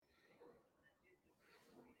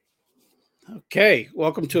Okay,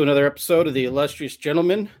 welcome to another episode of The Illustrious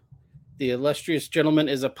Gentleman. The Illustrious Gentleman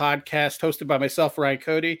is a podcast hosted by myself, Ryan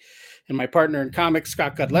Cody, and my partner in comics,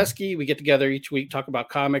 Scott Godleski. We get together each week, talk about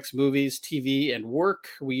comics, movies, TV, and work.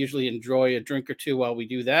 We usually enjoy a drink or two while we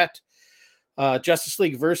do that. Justice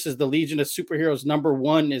League versus the Legion of Superheroes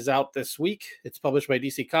 #1 is out this week. It's published by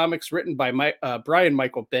DC Comics, written by Brian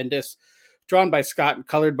Michael Bendis, drawn by Scott and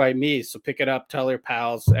colored by me. So pick it up, tell your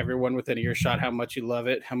pals, everyone within earshot how much you love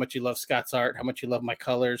it, how much you love Scott's art, how much you love my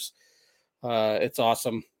colors. It's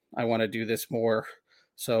awesome. I want to do this more.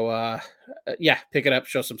 So pick it up,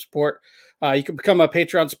 show some support. You can become a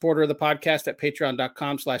Patreon supporter of the podcast at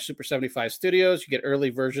patreon.com/super75studios. You get early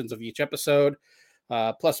versions of each episode,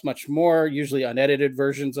 plus much more, usually unedited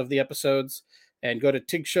versions of the episodes. And go to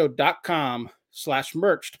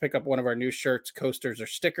tigshow.com/merch to pick up one of our new shirts, coasters, or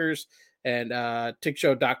stickers. And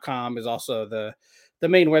tigshow.com is also the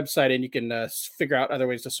main website, and you can figure out other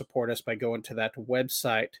ways to support us by going to that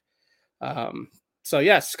website.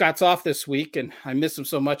 Scott's off this week, and I miss him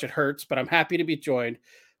so much it hurts, but I'm happy to be joined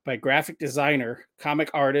by graphic designer,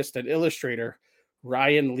 comic artist, and illustrator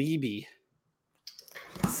Ryan Liebe.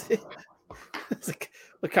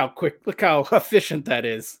 Look how efficient that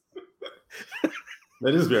is.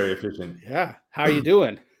 That is very efficient. Yeah. How are you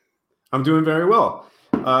doing? I'm doing very well.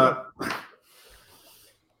 The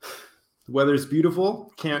weather's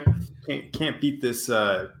beautiful. Can't beat this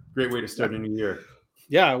great way to start a new year.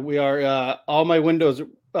 Yeah, we are. All my windows,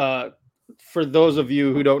 for those of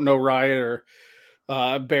you who don't know Ryan or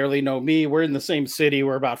barely know me, we're in the same city.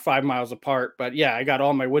 We're about 5 miles apart. But yeah, I got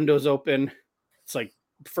all my windows open. It's like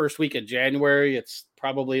first week of January. It's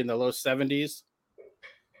probably in the low 70s.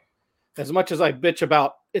 As much as I bitch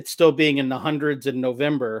about it still being in the hundreds in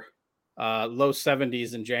November, low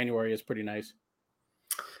 70s in January is pretty nice.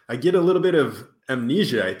 I get a little bit of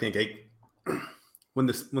amnesia, I think. When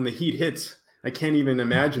the heat hits, I can't even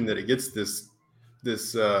imagine that it gets this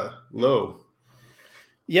low.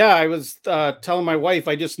 Yeah, I was telling my wife,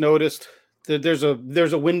 I just noticed that there's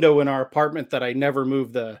a window in our apartment that I never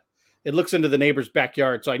move it looks into the neighbor's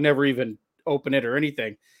backyard, so I never even open it or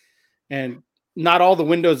anything. And not all the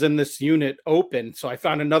windows in this unit open, so I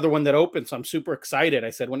found another one that opens, so I'm super excited. I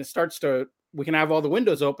said, when it starts we can have all the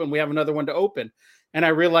windows open, we have another one to open. And I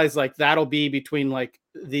realized like that'll be between like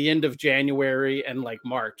the end of January and like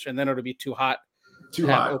March, and then it'll be too hot to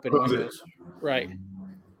have open windows. Right.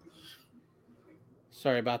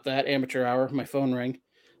 Sorry about that. Amateur hour. My phone rang.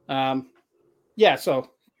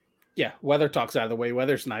 Weather talk's out of the way.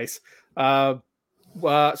 Weather's nice. So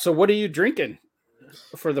what are you drinking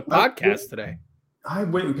for the podcast today? I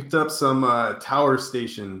went and picked up some Tower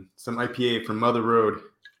Station, some IPA from Mother Road.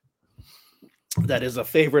 That is a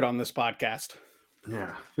favorite on this podcast.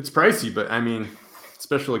 Yeah, it's pricey, but I mean,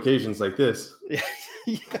 special occasions like this. Yeah,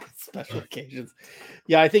 special occasions.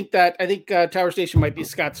 Yeah, I think Tower Station might be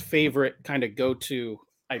Scott's favorite kind of go-to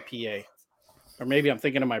IPA, or maybe I'm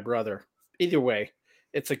thinking of my brother. Either way,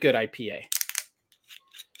 it's a good IPA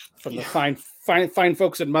from the fine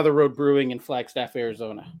folks at Mother Road Brewing in Flagstaff,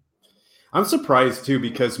 Arizona. I'm surprised too,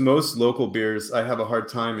 because most local beers, I have a hard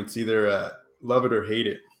time. It's either love it or hate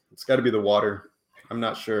it. It's got to be the water. I'm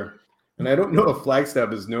not sure. And I don't know if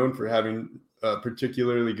Flagstaff is known for having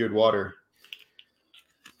particularly good water.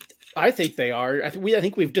 I think they are. I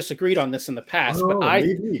think we've disagreed on this in the past, but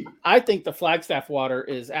maybe. I think the Flagstaff water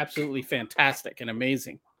is absolutely fantastic and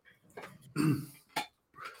amazing.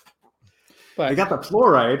 But I got the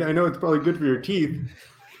fluoride. I know it's probably good for your teeth.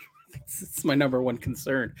 It's my number one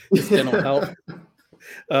concern. Is dental health.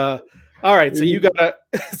 All right, so you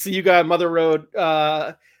got Mother Road.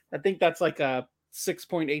 I think that's like a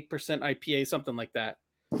 6.8% IPA, something like that.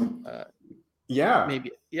 Yeah.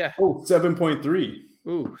 Maybe. Yeah. Oh, 7.3.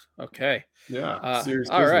 Ooh, okay. Yeah. Serious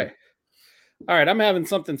all right. I'm having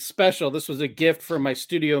something special. This was a gift from my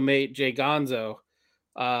studio mate, Jay Gonzo.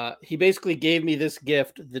 He basically gave me this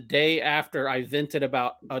gift the day after I vented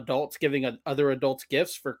about adults giving other adults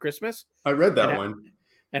gifts for Christmas. I read that one.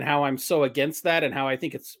 And how I'm so against that and how I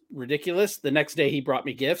think it's ridiculous. The next day he brought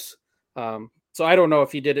me gifts. So I don't know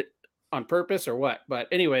if he did it on purpose or what, but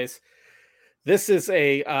anyways, this is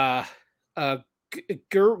a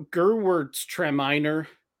Gewürztraminer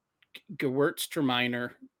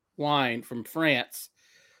wine from France.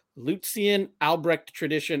 Lucien Albrecht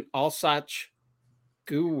Tradition Alsace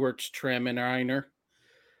Gewürztraminer.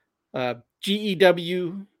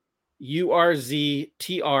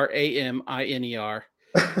 GEWURZTRAMINER.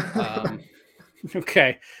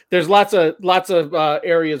 Okay, there's lots of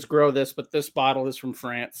areas grow this, but this bottle is from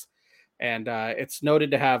France, and it's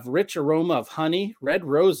noted to have rich aroma of honey, red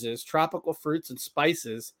roses, tropical fruits, and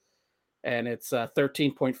spices, and it's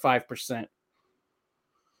 13.5%.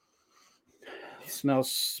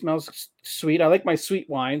 Smells sweet. I like my sweet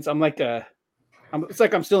wines. It's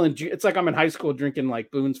like I'm in high school drinking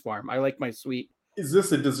like Boone's Farm. I like my sweet. Is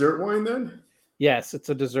this a dessert wine then? Yes, it's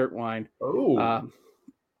a dessert wine. Oh,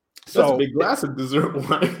 that's a So big glass of dessert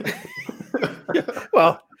wine.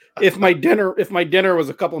 well, if my dinner was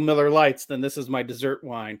a couple Miller Lights, then this is my dessert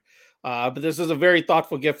wine. But this is a very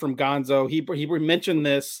thoughtful gift from Gonzo. He mentioned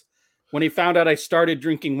this when he found out I started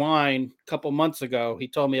drinking wine a couple months ago. He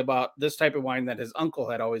told me about this type of wine that his uncle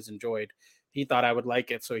had always enjoyed. He thought I would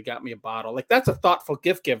like it, so he got me a bottle. Like, that's a thoughtful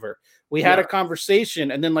gift giver. We had a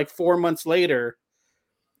conversation, and then like 4 months later,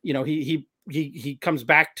 he comes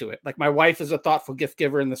back to it. Like, my wife is a thoughtful gift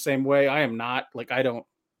giver in the same way. I am not. Like, I don't.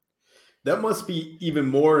 That must be even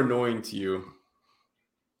more annoying to you,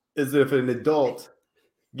 as if an adult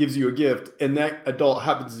gives you a gift and that adult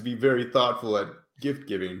happens to be very thoughtful at gift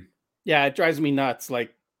giving. Yeah, it drives me nuts.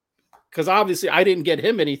 Like, because obviously I didn't get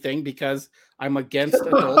him anything because I'm against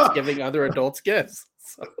adults giving other adults gifts.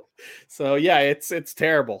 So yeah, it's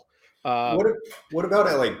terrible. What about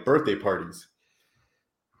at like birthday parties?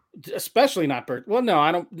 Especially not birthday. Well, no,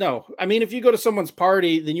 I don't know. I mean, if you go to someone's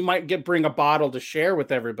party, then you might bring a bottle to share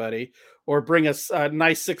with everybody, or bring a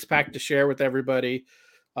nice 6-pack to share with everybody.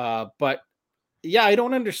 But yeah, I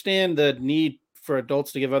don't understand the need for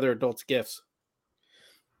adults to give other adults gifts.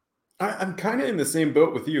 I'm kind of in the same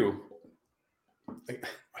boat with you.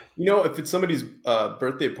 If it's somebody's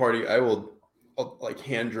birthday party, I'll like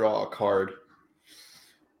hand draw a card.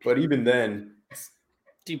 But even then,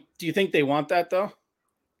 do you think they want that though?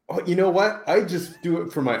 Oh, you know what? I just do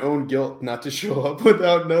it for my own guilt, not to show up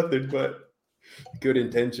without nothing but good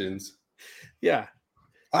intentions. Yeah.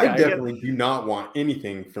 I definitely do not want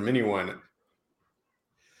anything from anyone.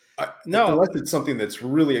 No, unless it's something that's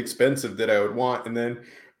really expensive that I would want, and then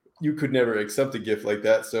you could never accept a gift like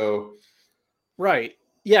that. So, right.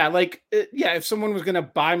 Yeah, like, if someone was going to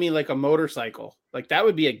buy me like a motorcycle, like that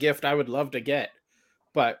would be a gift I would love to get,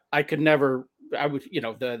 but I could never, I would,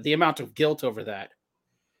 the amount of guilt over that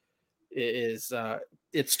is,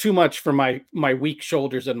 it's too much for my weak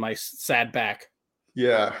shoulders and my sad back.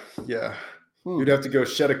 Yeah. You'd have to go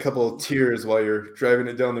shed a couple of tears while you're driving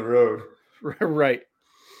it down the road. Right.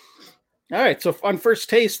 All right. So on first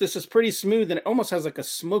taste, this is pretty smooth and it almost has like a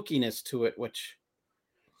smokiness to it, which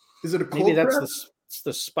is it a cold? Maybe that's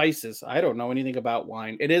the spices. I don't know anything about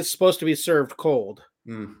wine. It is supposed to be served cold.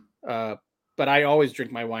 But I always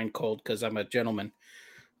drink my wine cold because I'm a gentleman.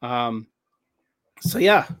 So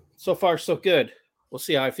yeah, so far so good. We'll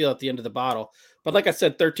see how I feel at the end of the bottle. But like I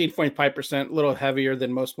said, 13.5%, a little heavier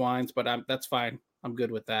than most wines, but that's fine. I'm good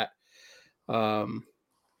with that.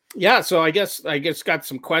 Yeah, so I guess got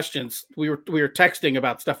some questions. We were texting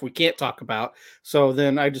about stuff we can't talk about. So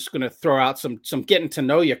then I'm just going to throw out some getting to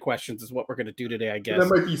know you questions is what we're going to do today, I guess.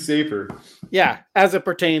 That might be safer. Yeah, as it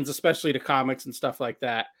pertains especially to comics and stuff like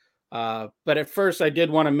that. But at first I did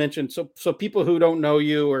want to mention, so people who don't know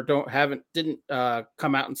you or didn't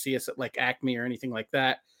come out and see us at like Acme or anything like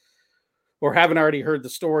that, or haven't already heard the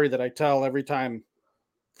story that I tell every time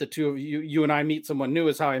the two of you and I meet someone new,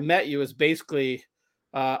 is how I met you, is basically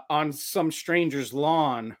on some stranger's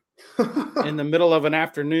lawn in the middle of an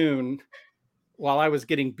afternoon while I was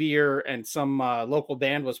getting beer and some local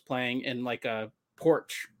band was playing in like a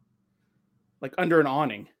porch, like under an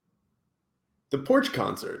awning. The porch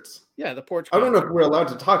concerts. Yeah, the porch concerts. I don't know if we're allowed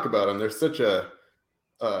to talk about them. There's such a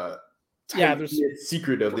there's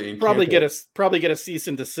secret of the probably get a cease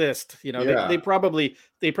and desist. They probably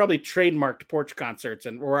trademarked porch concerts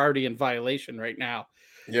and we're already in violation right now.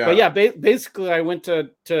 Yeah. But yeah, basically I went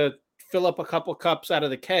to fill up a couple cups out of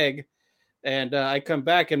the keg, and I come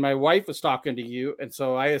back and my wife was talking to you, and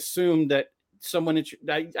so I assumed that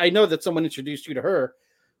I know that someone introduced you to her,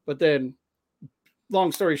 but then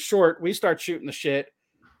long story short, we start shooting the shit,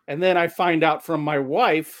 and then I find out from my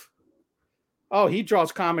wife, oh, he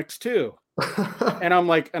draws comics too. and I'm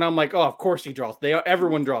like, oh, of course he draws.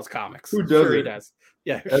 Everyone draws comics. Who does? Sure he does.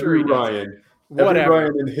 Yeah, sure he does. Whatever. Every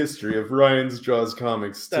Ryan in history of Ryan's draws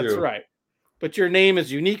comics too. That's right. But your name is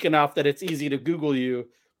unique enough that it's easy to Google you.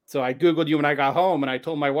 So I Googled you when I got home, and I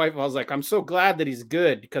told my wife, I was like, I'm so glad that he's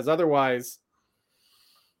good, because otherwise,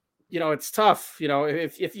 it's tough.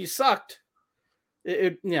 If you sucked,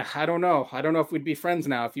 I don't know. I don't know if we'd be friends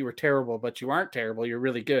now if you were terrible, but you aren't terrible. You're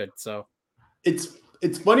really good. So it's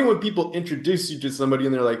funny when people introduce you to somebody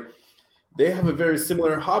and they're like, they have a very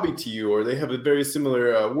similar hobby to you, or they have a very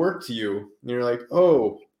similar work to you. And you're like,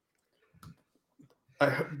 oh,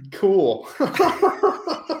 cool.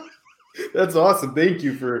 That's awesome. Thank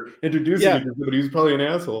you for introducing me to somebody who's probably an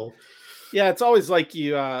asshole. Yeah, it's always like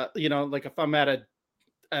like if I'm at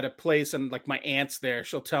a place and like my aunt's there,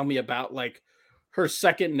 she'll tell me about like her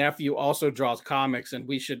second nephew also draws comics, and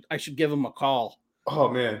I should give him a call. Oh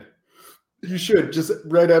man, you should, just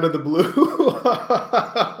right out of the blue.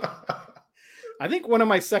 I think one of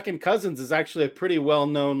my second cousins is actually a pretty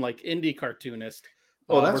well-known like indie cartoonist.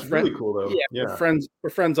 Oh, that's really cool though. Yeah, Yeah. we're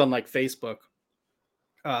friends on like Facebook.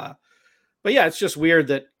 But yeah, it's just weird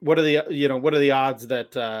that what are the odds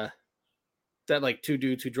that that like two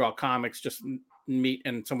dudes who draw comics just meet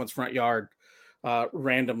in someone's front yard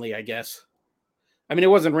randomly, I guess. I mean, it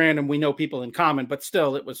wasn't random. We know people in common, but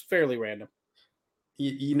still, it was fairly random.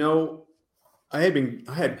 You know, I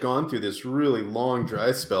had gone through this really long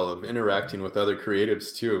dry spell of interacting with other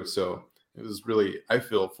creatives too. So it was really, I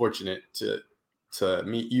feel fortunate to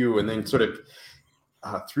meet you, and then sort of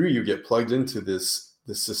through you get plugged into this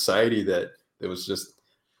society that was just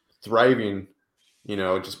thriving,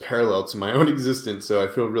 just parallel to my own existence. So I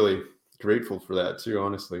feel really grateful for that too,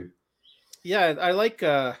 honestly. Yeah, I like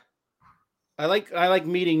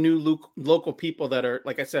meeting new local people that are,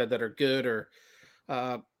 like I said, that are good. Or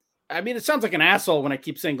I mean, it sounds like an asshole when I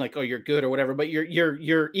keep saying like, oh, you're good or whatever, but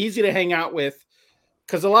you're easy to hang out with,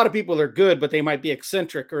 because a lot of people are good, but they might be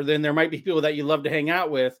eccentric, or then there might be people that you love to hang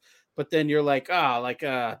out with, but then you're like,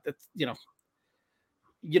 that's,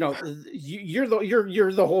 you're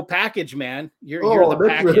the whole package, man. You're the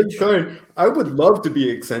that's package. really kind. I would love to be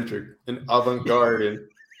eccentric and avant-garde and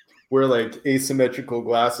wear like asymmetrical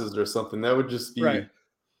glasses or something. That would just be right.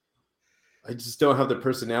 I just don't have the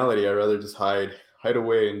personality. I'd rather just hide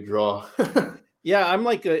away and draw. Yeah, I'm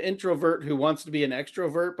like an introvert who wants to be an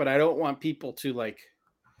extrovert, but I don't want people to like.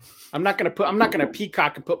 I'm not gonna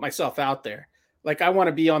peacock and put myself out there. Like, I want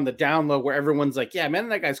to be on the down low where everyone's like, yeah, man,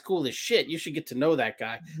 that guy's cool as shit. You should get to know that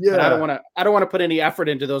guy. Yeah. But I don't want to put any effort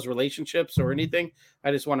into those relationships or anything. I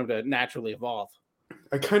just want them to naturally evolve.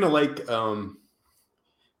 I kind of like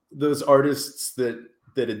those artists that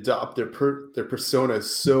adopt their persona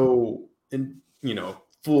so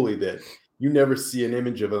fully that you never see an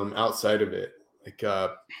image of them outside of it. Like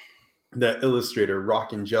that illustrator,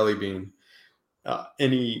 Rockin' Jellybean.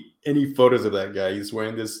 Any photos of that guy, he's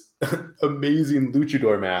wearing this amazing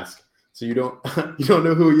luchador mask, so you don't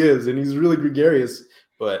know who he is, and he's really gregarious.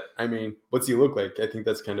 But I mean, what's he look like? I think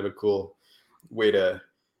that's kind of a cool way to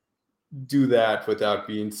do that without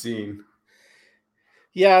being seen.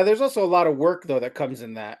 Yeah, there's also a lot of work though that comes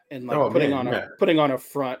in that, and like putting on a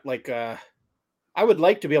front. Like I would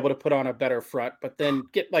like to be able to put on a better front, but then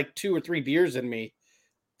get like 2 or 3 beers in me,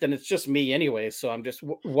 then it's just me anyway. So I'm just,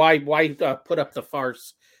 why put up the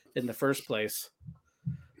farce in the first place?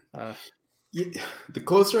 The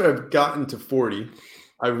closer I've gotten to 40,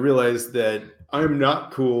 I realized that I'm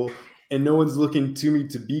not cool, and no one's looking to me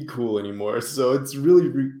to be cool anymore. So it's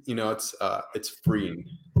really, it's freeing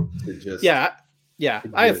to just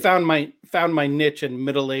I have found my niche in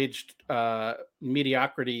middle-aged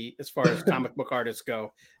mediocrity as far as comic book artists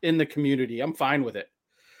go in the community. I'm fine with it.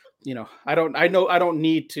 I don't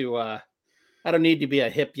need to be a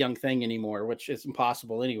hip young thing anymore, which is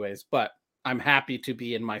impossible anyways, but I'm happy to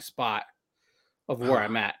be in my spot of where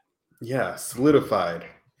I'm at. Yeah. Solidified.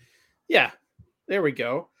 Yeah. There we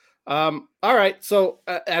go. All right. So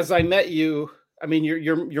as I met you, I mean,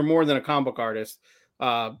 you're more than a comic book artist.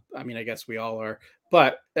 I mean, I guess we all are,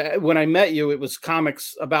 but when I met you, it was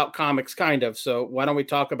about comics kind of. So why don't we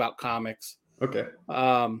talk about comics? Okay.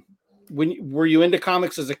 Were you into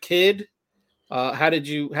comics as a kid? How did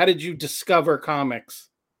you discover comics?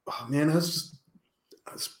 Oh man, I was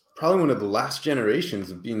probably one of the last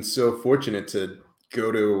generations of being so fortunate to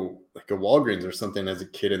go to like a Walgreens or something as a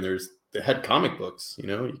kid, and they had comic books. You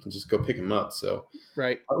can just go pick them up. So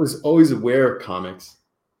right, I was always aware of comics.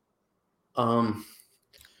 I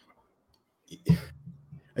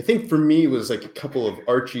think for me it was like a couple of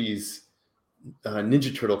Archie's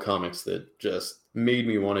Ninja Turtle comics that just made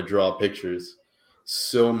me want to draw pictures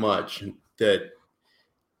so much that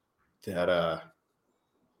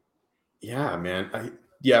yeah, man.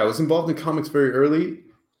 I was involved in comics very early.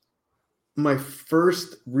 My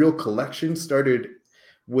first real collection started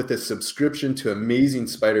with a subscription to Amazing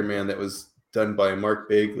Spider-Man that was done by Mark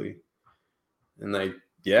Bagley. And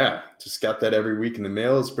just got that every week in the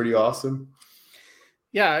mail. It's pretty awesome.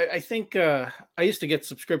 Yeah, I think I used to get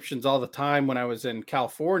subscriptions all the time when I was in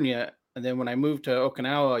California. And then when I moved to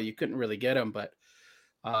Okinawa, you couldn't really get them. But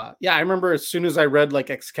I remember as soon as I read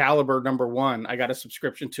like Excalibur #1, I got a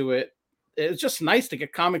subscription to it. It's just nice to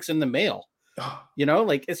get comics in the mail.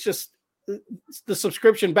 Like it's just the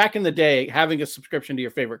subscription back in the day. Having a subscription to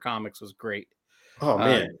your favorite comics was great. Oh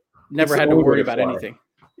man, never had to worry about anything.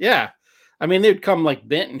 Yeah, I mean they'd come like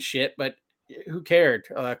bent and shit, but who cared?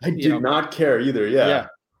 I did not care either. Yeah,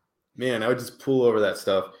 man, I would just pull over that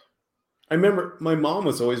stuff. I remember my mom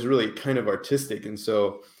was always really kind of artistic, and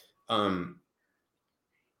so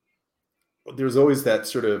there was always that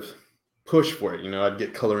sort of push for it. I'd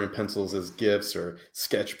get coloring pencils as gifts or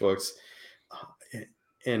sketchbooks.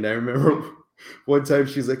 And I remember one time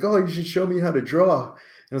she's like, "Oh, you should show me how to draw." And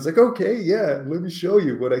I was like, "Okay, yeah, let me show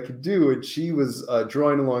you what I could do." And she was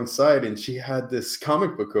drawing alongside, and she had this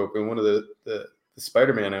comic book open, one of the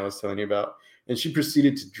Spider-Man I was telling you about, and she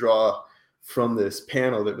proceeded to draw from this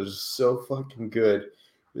panel that was so fucking good.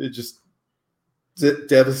 It just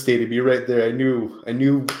devastated me right there. I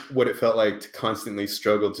knew what it felt like to constantly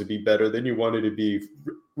struggle to be better than you wanted to be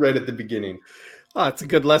right at the beginning. Oh, it's a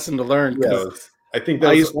good lesson to learn. Yeah, I think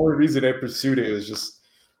that was the only reason I pursued it. It was just,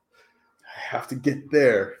 I have to get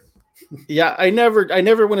there. Yeah, I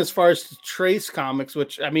never went as far as to trace comics,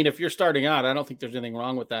 which, I mean, if you're starting out, I don't think there's anything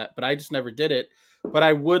wrong with that, but I just never did it. But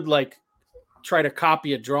I would like try to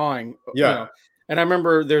copy a drawing. Yeah. And I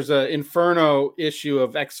remember there's a Inferno issue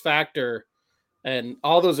of X Factor, and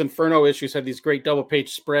all those Inferno issues had these great double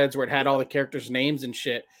page spreads where it had all the characters' names and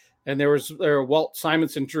shit. And there Walt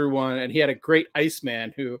Simonson drew one, and he had a great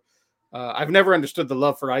Iceman who I've never understood the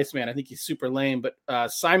love for Iceman. I think he's super lame, but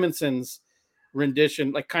Simonson's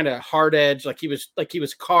rendition, like kind of hard edge, like he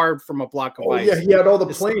was carved from a block of ice. Yeah, he had all the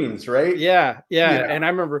planes, right? Yeah. And I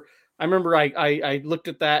remember I looked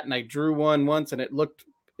at that and I drew one once, and it looked,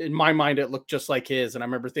 in my mind, it looked just like his. And I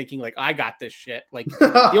remember thinking, like, I got this shit. Like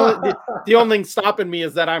the only thing stopping me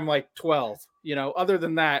is that I'm like 12. Other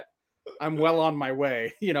than that, I'm well on my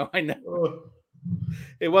way. I know.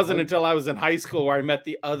 It wasn't until I was in high school where I met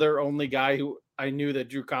the other only guy who I knew that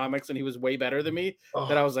drew comics, and he was way better than me,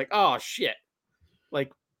 that I was like, oh shit.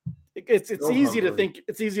 Like it's easy to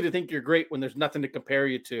think you're great when there's nothing to compare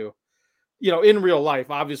you to. In real life,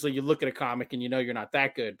 obviously you look at a comic and you're not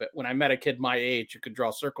that good. But when I met a kid my age who could draw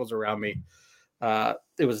circles around me,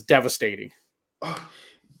 it was devastating.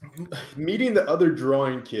 Meeting the other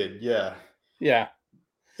drawing kid. Yeah. Yeah.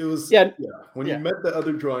 It was, when you met the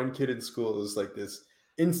other drawing kid in school, it was like this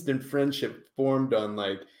instant friendship formed on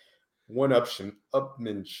like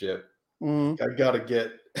upmanship. Mm-hmm. I gotta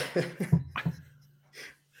get.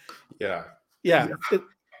 Yeah.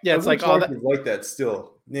 It's like all that. Like that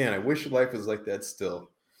still. Man, I wish life was like that still.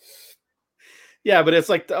 Yeah, but it's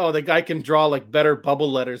like, the guy can draw like better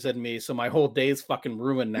bubble letters than me, so my whole day's fucking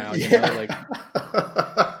ruined now. Like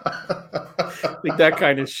that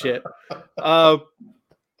kind of shit.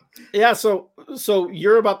 Yeah, so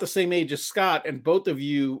you're about the same age as Scott, and both of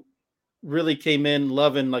you really came in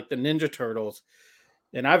loving like the Ninja Turtles.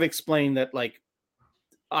 And I've explained that, like,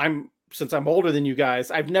 since I'm older than you guys,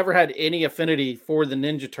 I've never had any affinity for the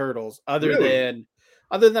Ninja Turtles other than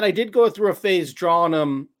I did go through a phase drawing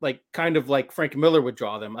them like kind of like Frank Miller would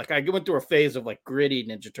draw them. Like I went through a phase of like gritty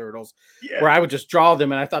Ninja Turtles where I would just draw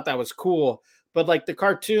them, and I thought that was cool. But like the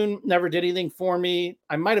cartoon never did anything for me.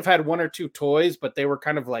 I might have had one or two toys, but they were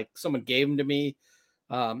kind of like someone gave them to me.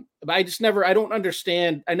 But I never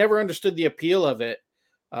understood the appeal of it.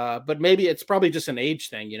 But maybe it's probably just an age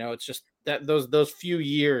thing. It's just that those few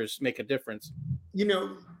years make a difference.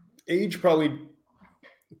 Age probably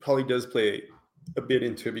does play a bit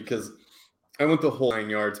into it, because I went the whole 9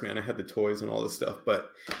 yards, man. I had the toys and all this stuff, but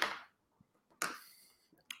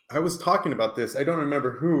I was talking about this. I don't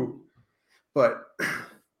remember who, but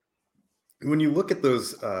when you look at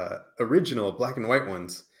those original black and white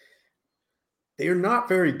ones, they are not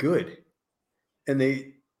very good. And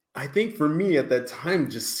I think for me at that time,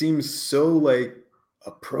 just seems so like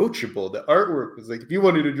approachable. The artwork was like, if you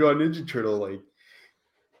wanted to draw a Ninja Turtle, like,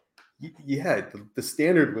 the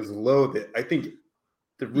standard was low. That I think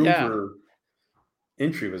the room for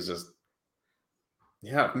entry was just,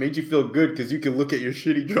 it made you feel good, because you can look at your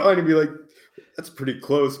shitty drawing and be like, that's pretty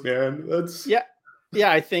close, man. That's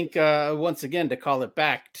I think once again, to call it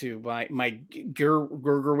back to my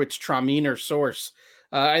Gergerwitz Traminer source,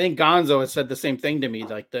 I think Gonzo has said the same thing to me,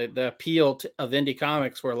 like the appeal of indie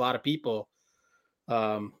comics for a lot of people.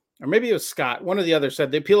 Or maybe it was Scott. One or the other said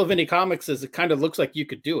the appeal of indie comics is it kind of looks like you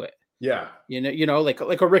could do it. Yeah.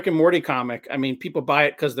 Like a Rick and Morty comic. I mean, people buy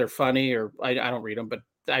it because they're funny, or I don't read them, but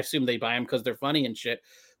I assume they buy them because they're funny and shit.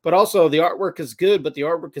 But also the artwork is good, but the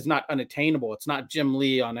artwork is not unattainable. It's not Jim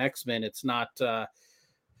Lee on X-Men. It's not,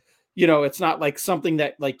 it's not like something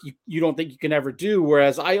that like you don't think you can ever do.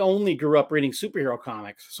 Whereas I only grew up reading superhero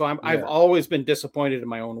comics. So I've always been disappointed in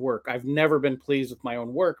my own work. I've never been pleased with my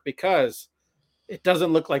own work because it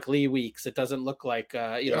doesn't look like Lee Weeks. It doesn't look like,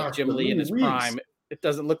 Jim Lee in his prime. It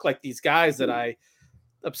doesn't look like these guys that I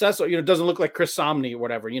obsess with. It doesn't look like Chris Samnee or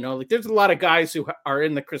whatever. Like there's a lot of guys who are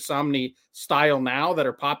in the Chris Samnee style now that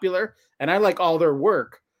are popular, and I like all their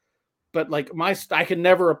work. but like I can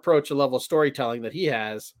never approach a level of storytelling that he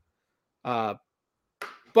has.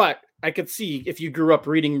 But I could see if you grew up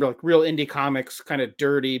reading like real indie comics, kind of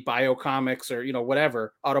dirty bio comics or,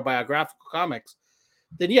 whatever, autobiographical comics,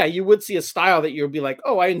 then yeah, you would see a style that you would be like,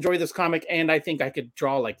 oh, I enjoy this comic and I think I could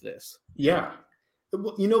draw like this. Yeah.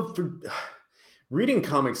 Well, for reading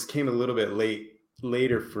comics came a little bit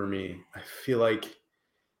later for me. I feel like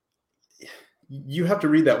you have to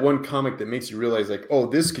read that one comic that makes you realize like, oh,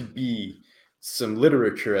 this could be some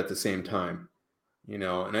literature at the same time,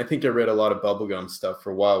 and I think I read a lot of bubblegum stuff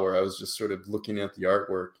for a while where I was just sort of looking at the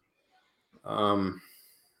artwork.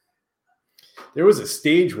 There was a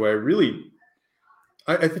stage where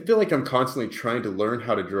I feel like I'm constantly trying to learn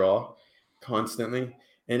how to draw constantly.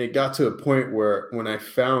 And it got to a point where when I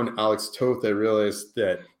found Alex Toth, I realized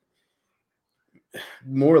that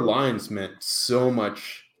more lines meant so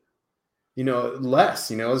much, less,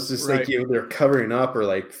 it's just Right. like they're covering up or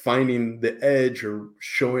like finding the edge or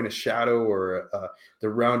showing a shadow or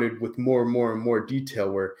they're rounded with more and more and more detail,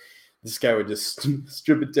 where this guy would just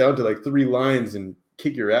strip it down to like 3 lines and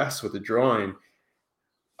kick your ass with a drawing.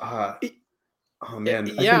 Oh man, I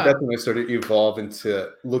think that's when I started to evolve into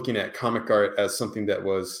looking at comic art as something that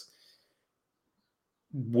was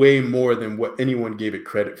way more than what anyone gave it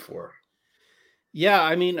credit for. Yeah,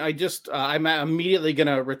 I mean, I'm immediately going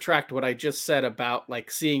to retract what I just said about like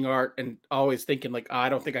seeing art and always thinking like, oh, I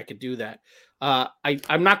don't think I could do that.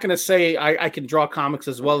 I'm not going to say I can draw comics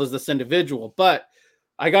as well as this individual, but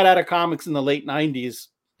I got out of comics in the late 90s.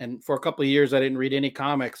 And for a couple of years, I didn't read any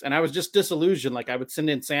comics. And I was just disillusioned. Like I would send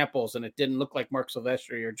in samples and it didn't look like Mark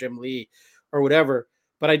Silvestri or Jim Lee or whatever.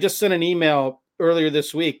 But I just sent an email earlier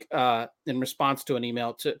this week in response to an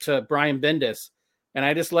email to Brian Bendis. And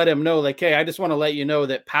I just let him know, like, hey, I just want to let you know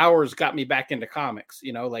that Powers got me back into comics.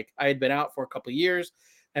 Like I had been out for a couple of years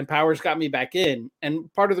and Powers got me back in.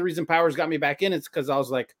 And part of the reason Powers got me back in is because I was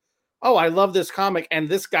like, oh, I love this comic. And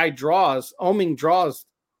this guy Oeming draws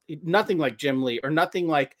nothing like Jim Lee or nothing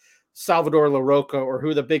like Salvador LaRocca or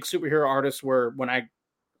who the big superhero artists were when I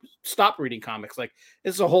stopped reading comics. Like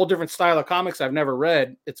it's a whole different style of comics I've never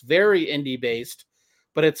read. It's very indie based,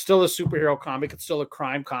 but it's still a superhero comic. It's still a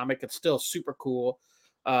crime comic. It's still super cool.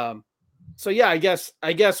 So yeah, I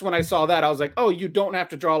guess when I saw that, I was like, oh, you don't have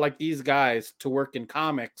to draw like these guys to work in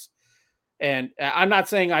comics. And I'm not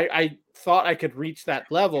saying I thought I could reach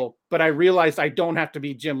that level, but I realized I don't have to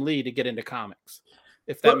be Jim Lee to get into comics,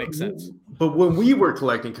 if that makes sense. But when we were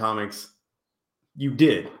collecting comics, you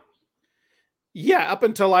did. Yeah, up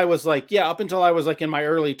until I was like in my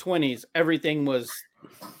early 20s, everything was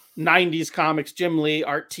 90s comics, Jim Lee,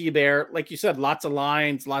 Art T-Bear, like you said, lots of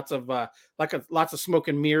lines, lots of smoke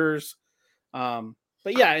and mirrors. But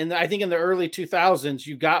yeah, and I think in the early 2000s,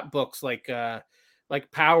 you got books like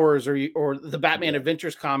Powers or the Batman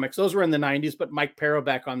Adventures comics. Those were in the 90s, but Mike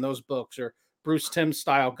Parobeck on those books, or Bruce Timm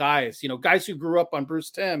style guys, guys who grew up on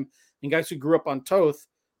Bruce Timm and guys who grew up on Toth.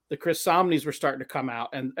 The Chris Somneys were starting to come out,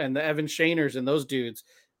 and the Evan Shaners and those dudes.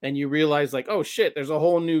 And you realize like, oh shit, there's a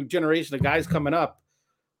whole new generation of guys coming up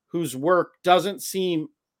whose work doesn't seem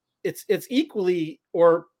it's equally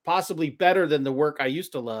or possibly better than the work I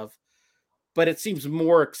used to love, but it seems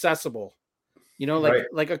more accessible.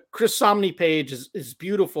 Like a Chris Somney page is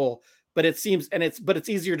beautiful, but it's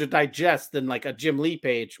easier to digest than like a Jim Lee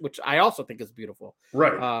page, which I also think is beautiful.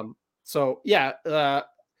 Right. So yeah,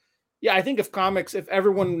 I think if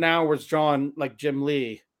everyone now was drawn like Jim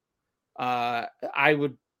Lee, I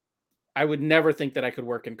would never think that I could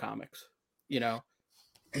work in comics,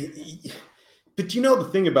 But the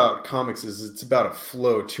thing about comics is it's about a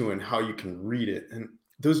flow too and how you can read it. And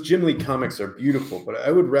those Jim Lee comics are beautiful, but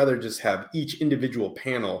I would rather just have each individual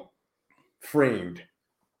panel framed,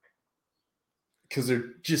 because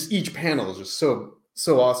each panel is just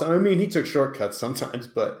so awesome. I mean, he took shortcuts sometimes,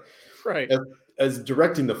 but right. As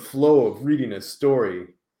directing the flow of reading a story,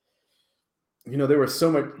 they were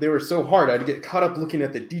so hard. I'd get caught up looking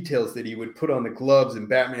at the details that he would put on the gloves in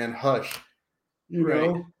Batman Hush.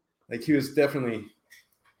 Right. Like he was definitely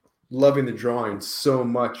loving the drawing so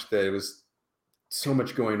much that it was so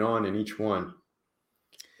much going on in each one.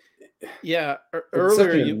 Yeah, it's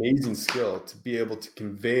such an amazing skill to be able to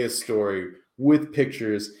convey a story with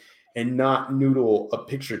pictures and not noodle a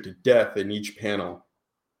picture to death in each panel.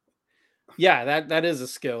 Yeah, that is a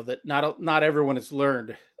skill that not everyone has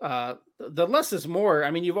learned. The less is more.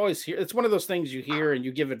 I mean, you've always hear it's one of those things you hear and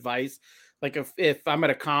you give advice. Like if I'm at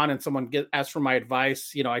a con and someone asks for my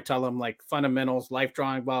advice, I tell them like fundamentals, life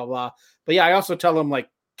drawing, blah, blah. But yeah, I also tell them like,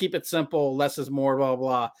 keep it simple, less is more, blah,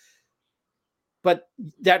 blah. but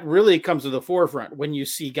that really comes to the forefront when you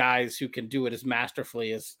see guys who can do it as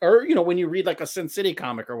masterfully as, or when you read like a Sin City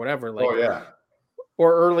comic or whatever, like, Oh yeah.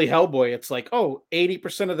 or early Hellboy, it's like, oh,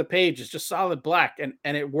 80% of the page is just solid black,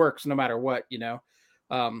 and it works no matter what.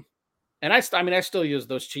 And I mean, I still use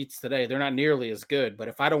those cheats today. They're not nearly as good, but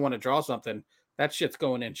if I don't want to draw something, that shit's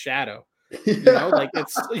going in shadow. Like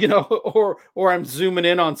it's, or I'm zooming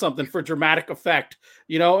in on something for dramatic effect.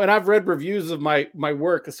 And I've read reviews of my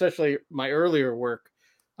work, especially my earlier work,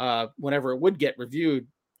 whenever it would get reviewed.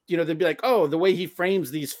 They'd be like, oh, the way he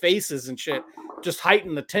frames these faces and shit just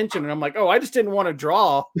heighten the tension. And I'm like, oh, I just didn't want to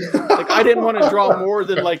draw. Like, I didn't want to draw more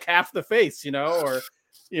than like half the face, or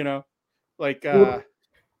like well,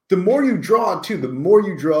 the more you draw too, the more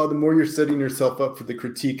you're setting yourself up for the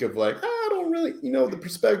critique of like, I don't really, the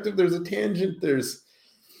perspective, there's a tangent, it's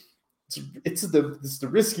the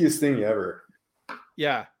riskiest thing ever.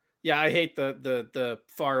 Yeah. I hate the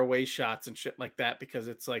far away shots and shit like that, because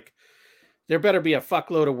it's like, there better be a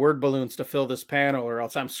fuckload of word balloons to fill this panel, or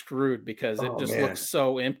else I'm screwed, because it just looks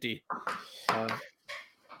so empty. I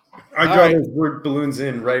draw those word balloons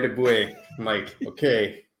in right away. I'm like,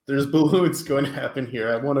 okay, there's balloons going to happen here.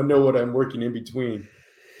 I want to know what I'm working in between.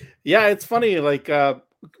 Yeah, it's funny, like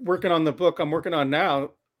working on the book I'm working on now,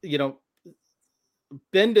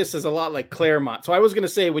 Bendis is a lot like Claremont. So I was going to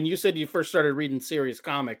say, when you said you first started reading serious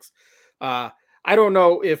comics, I don't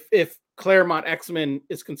know if Claremont X-Men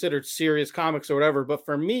is considered serious comics or whatever, but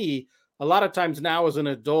for me, a lot of times now as an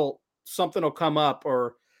adult, something will come up,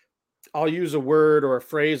 or I'll use a word or a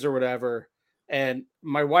phrase or whatever, and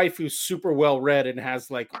my wife, who's super well read and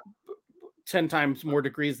has like 10 times more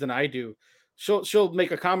degrees than I do, she'll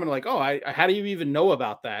make a comment like, oh, how do you even know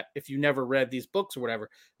about that if you never read these books or whatever?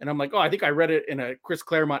 And I'm like, oh, I think I read it in a Chris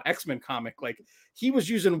Claremont X-Men comic. Like, he was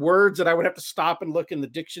using words that I would have to stop and look in the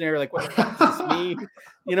dictionary, like, what the fuck does this mean?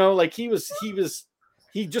 Like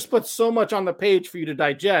he just put so much on the page for you to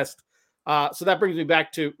digest. So that brings me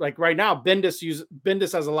back to, like, right now,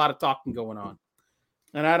 Bendis has a lot of talking going on.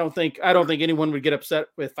 And I don't think anyone would get upset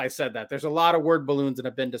if I said that. There's a lot of word balloons in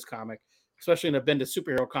a Bendis comic, especially in a Bendis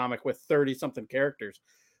superhero comic with 30 something characters.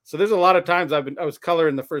 So there's a lot of times I was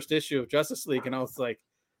coloring the first issue of Justice League, and I was like,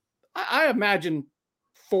 I imagine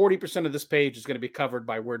 40% of this page is going to be covered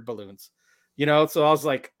by word balloons, So I was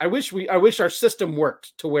like, I wish our system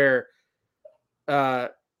worked to where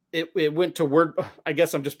it went to word. I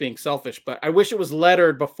guess I'm just being selfish, but I wish it was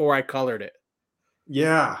lettered before I colored it.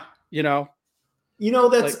 Yeah.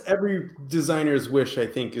 That's like, every designer's wish, I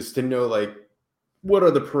think, is to know, like, what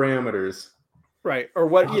are the parameters, right? Or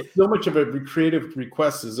what? So much of a creative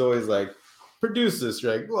request is always like, produce this,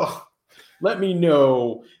 right? Well, let me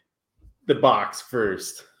know the box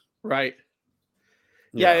first, right?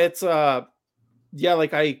 Yeah, it's like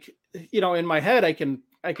in my head I can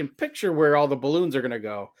picture where all the balloons are going to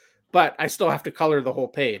go, but I still have to color the whole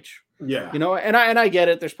page. Yeah. And I get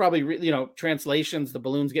it. There's probably, translations, the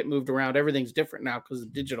balloons get moved around. Everything's different now because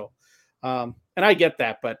of digital. And I get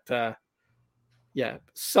that, but yeah,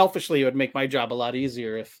 selfishly, it would make my job a lot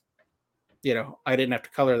easier if, I didn't have to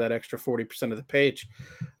color that extra 40% of the page.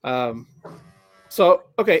 So,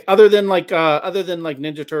 okay. Other than like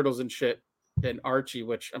Ninja Turtles and shit and Archie,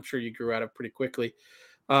 which I'm sure you grew out of pretty quickly.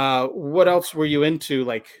 What else were you into?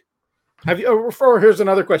 Like, have you, or here's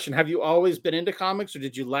another question. Have you always been into comics, or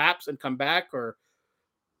did you lapse and come back? Or,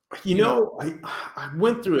 I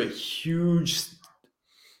went through a huge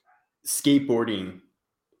skateboarding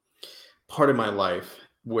part of my life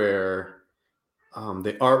where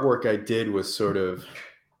the artwork I did was sort of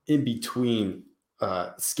in between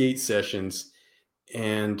skate sessions,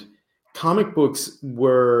 and comic books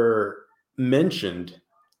were mentioned,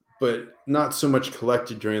 but not so much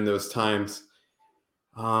collected during those times.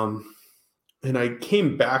 And I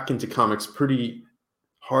came back into comics pretty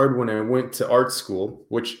hard when I went to art school,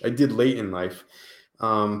 which I did late in life.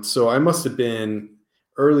 So I must have been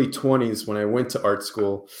early 20s when I went to art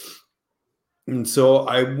school. And so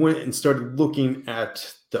I went and started looking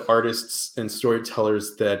at the artists and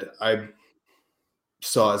storytellers that I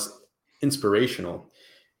saw as inspirational.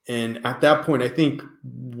 And at that point, I think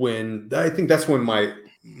that's when my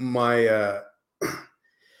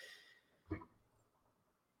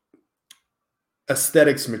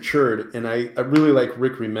aesthetics matured, and I really like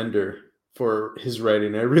Rick Remender for his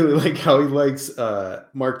writing. I really like how he likes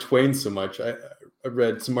Mark Twain so much. I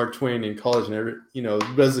read some Mark Twain in college, and it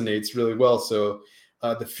resonates really well. So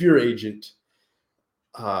the Fear Agent,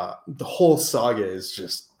 the whole saga is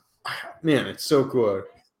just, man, it's so good.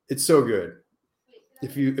 It's so good.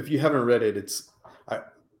 If you haven't read it,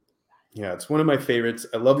 Yeah, it's one of my favorites.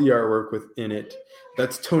 I love the artwork within it.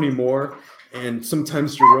 That's Tony Moore and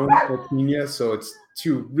sometimes Jerome Pena. So it's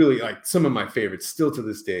two really like some of my favorites still to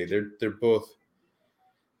this day. They're both.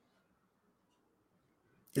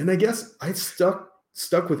 And I guess I stuck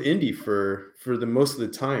with indie for the most of the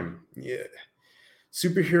time. Yeah,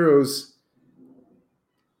 superheroes,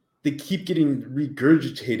 they keep getting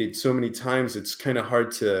regurgitated so many times. It's kind of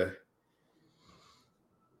hard to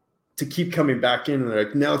keep coming back in. And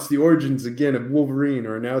like now it's the origins again of Wolverine,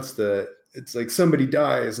 or now it's like somebody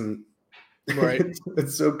dies, and Right.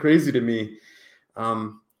 it's so crazy to me.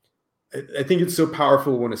 Um, I think it's so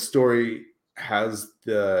powerful when a story has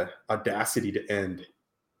the audacity to end.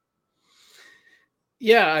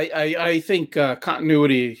 Yeah, I think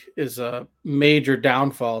continuity is a major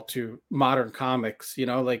downfall to modern comics.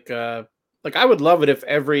 Like I would love it if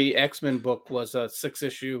every X-Men book was a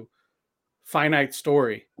 6-issue finite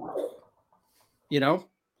story. You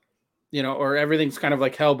know, or everything's kind of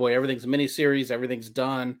like Hellboy. Everything's a miniseries. Everything's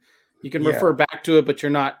done. You can refer Yeah, back to it, but you're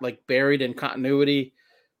not like buried in continuity.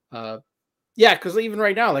 Uh, yeah, because even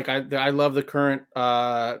right now, like I love the current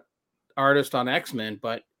artist on X-Men,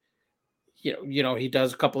 but he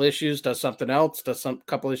does a couple issues, does something else, does some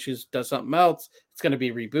couple issues, does something else. It's going to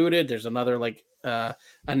be rebooted. There's another like an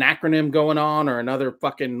acronym going on, or another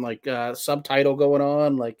fucking like subtitle going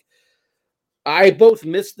on. Like I both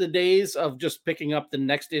missed the days of just picking up the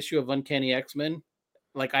next issue of Uncanny X-Men,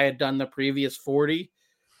 like I had done the previous 40.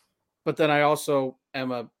 But then I also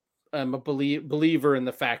am a believer in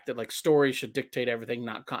the fact that like story should dictate everything,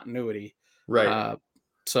 not continuity. right. Uh,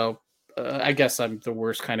 so I guess I'm the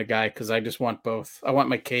worst kind of guy because I just want both. I want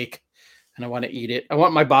my cake and I want to eat it. I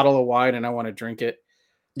want my bottle of wine and I want to drink it.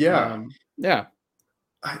 Yeah. Yeah.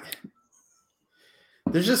 I,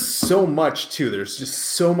 there's just so much too. There's just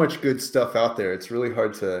so much good stuff out there. It's really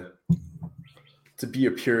hard to be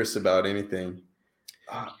a purist about anything.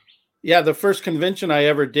 Yeah. The first convention I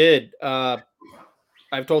ever did,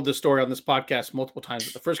 I've told this story on this podcast multiple times,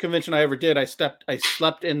 but the first convention I ever did, I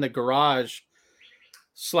slept in the garage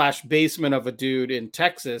 / basement of a dude in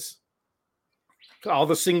Texas. All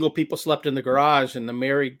the single people slept in the garage and the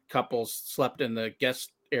married couples slept in the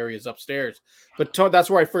guest areas upstairs. But that's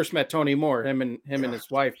where I first met Tony Moore. Him and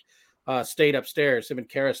his wife stayed upstairs. Him and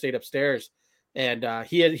Kara stayed upstairs, and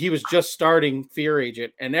he was just starting Fear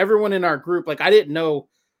Agent. And everyone in our group, like I didn't know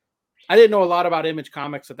a lot about Image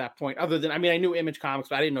Comics at that point. Other than, I mean, I knew Image Comics,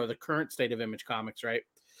 but I didn't know the current state of Image Comics, right?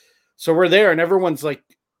 So we're there, and everyone's like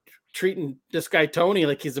treating this guy Tony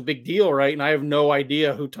like he's a big deal, right? And I have no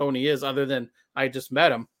idea who Tony is, other than I just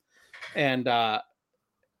met him. And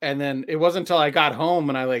then it wasn't until I got home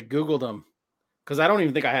and I like Googled him, because I don't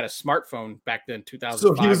even think I had a smartphone back then, So he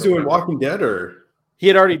 2005 was or doing whatever. Walking Dead, or He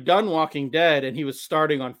had already done Walking Dead and he was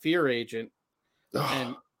starting on Fear Agent.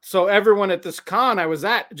 And so everyone at this con I was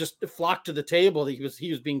at just flocked to the table. He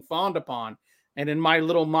was being fawned upon. And in my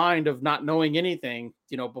little mind of not knowing anything,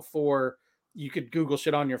 before you could Google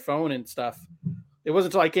shit on your phone and stuff, it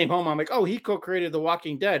wasn't until I came home I'm like, oh, he co-created The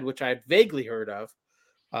Walking Dead, which I had vaguely heard of.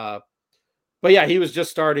 But yeah, he was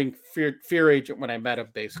just starting Fear Agent when I met him,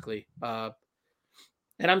 basically. And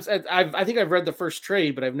I think I've read the first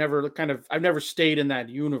trade, but I've never stayed in that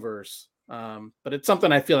universe. But it's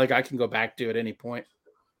something I feel like I can go back to at any point.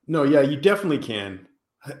 no, yeah, you definitely can.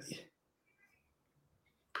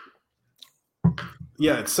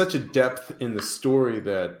 Yeah, it's such a depth in the story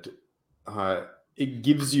that it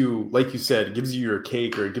gives you, like you said, it gives you your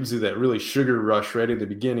cake, or it gives you that really sugar rush right at the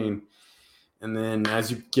beginning, and then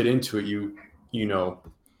as you get into it,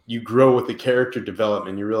 you grow with the character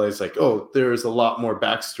development. You realize like, oh, there's a lot more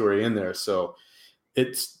backstory in there. So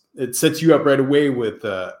it sets you up right away with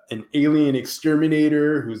an alien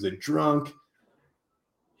exterminator who's a drunk.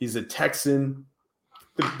 He's a Texan,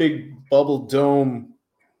 the big bubble dome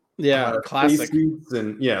Yeah, classic. spacesuits,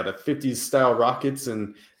 and yeah, the 50s style rockets,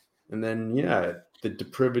 and then yeah, the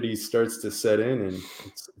depravity starts to set in, and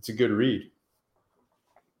it's a good read.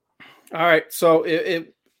 All right, so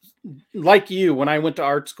it like you, when I went to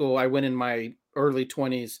art school, I went in my early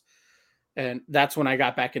 20s, and that's when I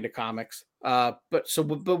got back into comics. But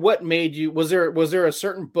what made you? Was there a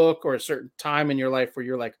certain book or a certain time in your life where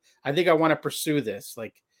you're like, I think I want to pursue this?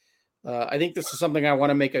 Like, I think this is something I want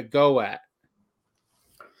to make a go at.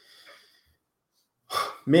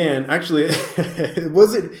 Man, actually, it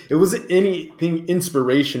wasn't anything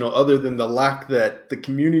inspirational other than the lack that the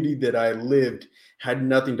community that I lived had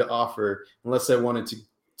nothing to offer unless I wanted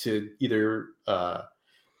to either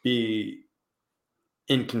be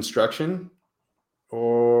in construction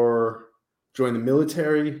or join the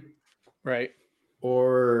military Right.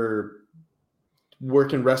 or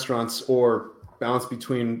work in restaurants or balance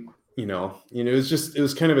between it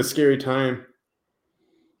was kind of a scary time.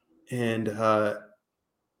 And I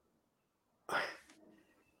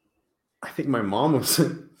think my mom was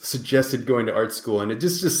suggested going to art school, and it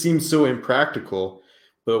just seemed so impractical.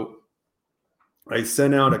 But I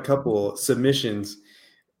sent out a couple submissions,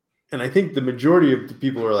 and I think the majority of the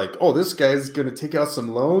people are like, "Oh, this guy's going to take out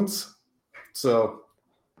some loans." So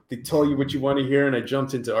they tell you what you want to hear, and I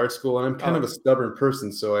jumped into art school, and I'm kind of a stubborn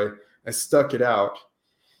person, so I stuck it out,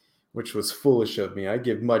 which was foolish of me. I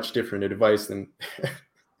give much different advice than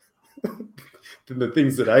than the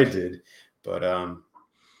things that I did, but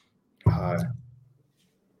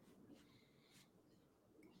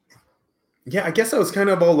yeah, I guess I was kind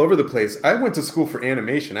of all over the place. I went to school for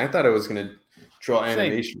animation. I thought I was going to draw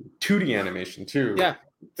animation, 2D animation too. Yeah,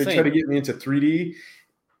 they tried to get me into 3D,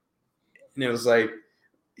 and it was like,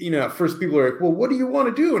 at first people are like, "Well, what do you want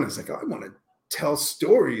to do?" And I was like, "I want to tell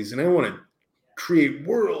stories, and I want to create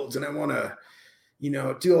worlds, and I want to,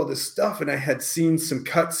 do all this stuff." And I had seen some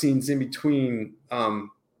cutscenes in between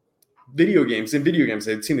video games. In video games,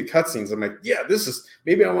 I had seen the cutscenes. I'm like, "Yeah,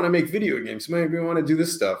 maybe I want to make video games. Maybe I want to do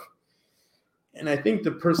this stuff." And I think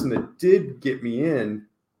the person that did get me in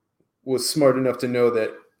was smart enough to know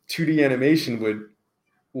that 2D animation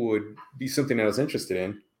would be something I was interested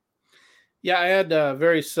in. Yeah, I had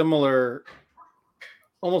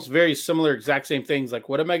almost very similar, exact same things. Like,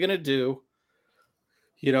 what am I going to do?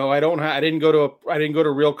 I didn't go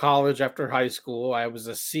to real college after high school. I was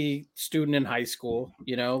a C student in high school,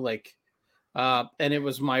 and it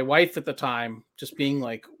was my wife at the time just being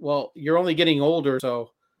like, "Well, you're only getting older,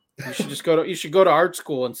 so you should go to art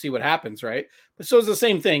school and see what happens," right? But so it's the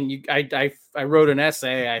same thing. I wrote an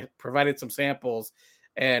essay, I provided some samples,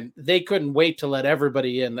 and they couldn't wait to let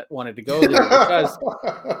everybody in that wanted to go there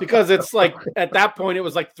because it's like at that point it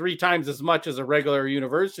was like 3 times as much as a regular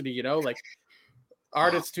university, like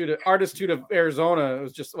Art Institute of Arizona. It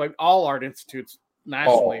was just like all art institutes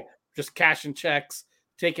nationally, just cashing checks,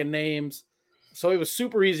 taking names. So it was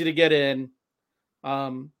super easy to get in.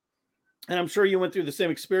 And I'm sure you went through the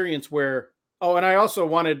same experience where, and I also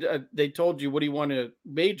wanted, they told you, what do you want to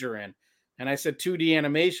major in? And I said 2D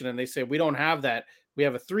animation. And they said, we don't have that. We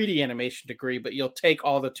have a 3D animation degree, but you'll take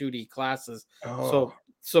all the 2D classes.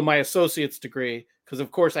 So my associate's degree, because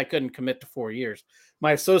of course I couldn't commit to 4 years.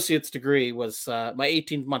 My associate's degree was, my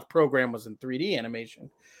 18-month program was in 3D animation.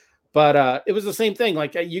 But it was the same thing.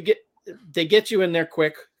 Like they get you in there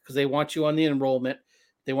quick because they want you on the enrollment.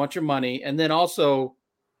 They want your money. And then also,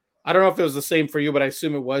 I don't know if it was the same for you, but I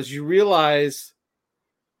assume it was.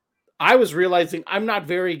 I was realizing I'm not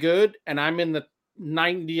very good, and I'm in the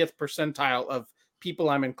 90th percentile of people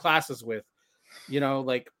I'm in classes with.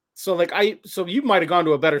 So you might have gone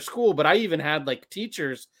to a better school, but I even had like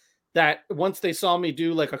teachers that once they saw me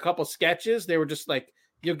do like a couple sketches, they were just like,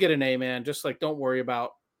 "You'll get an A, man. Just like, don't worry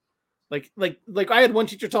about." Like I had one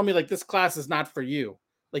teacher tell me like, "This class is not for you.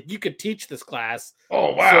 Like, you could teach this class.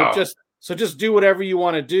 Oh, wow. So just do whatever you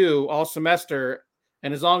want to do all semester,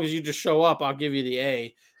 and as long as you just show up, I'll give you the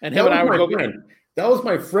A." And him and I would go. That was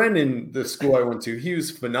my friend in the school I went to. He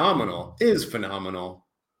was phenomenal. Is phenomenal.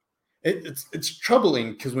 It's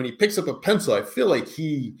troubling because when he picks up a pencil, I feel like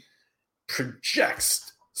he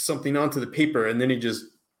projects something onto the paper, and then he just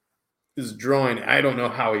is drawing. I don't know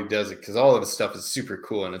how he does it because all of his stuff is super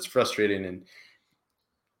cool, and it's frustrating, and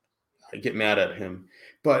I get mad at him.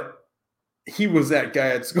 But he was that guy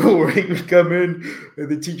at school where he would come in and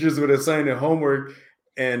the teachers would assign a homework,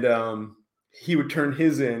 and he would turn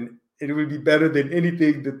his in, and it would be better than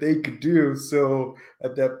anything that they could do. So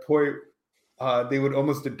at that point, they would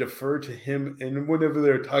almost defer to him. And whenever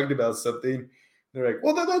they're talking about something, they're like,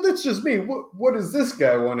 "Well, that's just me. What does this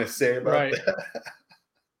guy want to say about that?"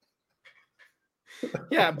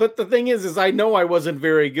 Yeah, but the thing is I know I wasn't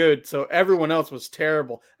very good, so everyone else was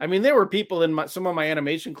terrible. I mean, there were people in some of my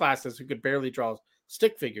animation classes who could barely draw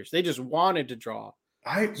stick figures. They just wanted to draw.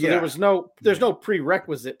 There's no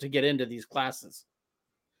prerequisite to get into these classes.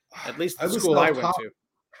 At least the school I went to.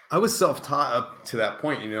 I was self-taught up to that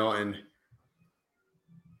point, and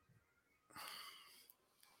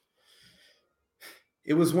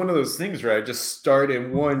it was one of those things where I just start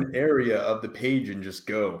in one area of the page and just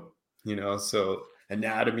go. So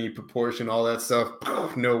anatomy, proportion, all that stuff.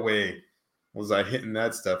 No way was I hitting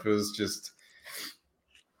that stuff. It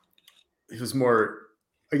was more,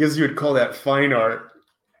 I guess you would call that fine art.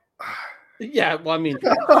 Yeah, well, I mean,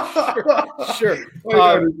 sure.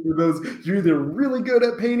 You're either really good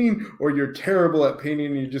at painting or you're terrible at painting,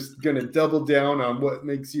 and you're just going to double down on what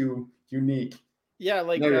makes you unique. Yeah,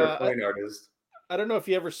 like you're a fine artist. I don't know if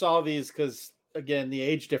you ever saw these because, again, the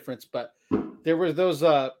age difference, but there were those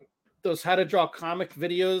those how to draw comic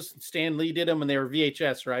videos. Stan Lee did them and they were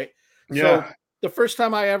VHS, right? So Yeah. the first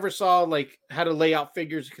time I ever saw like how to lay out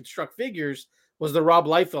figures and construct figures was the Rob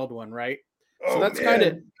Liefeld one, right? So Oh that's kind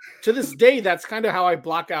of, man. to this day, that's kind of how I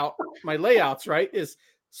block out my layouts, right? Is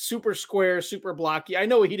super square, super blocky. I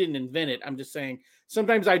know he didn't invent it. I'm just saying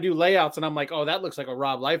sometimes I do layouts and I'm like, oh, that looks like a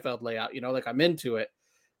Rob Liefeld layout, like I'm into it.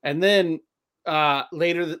 And then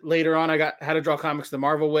later on, I got how to draw comics the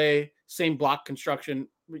Marvel way, same block construction,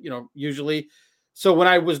 usually. So when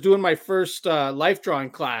I was doing my first life drawing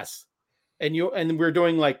class, and we're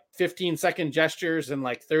doing like 15-second gestures and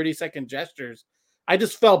like 30-second gestures, I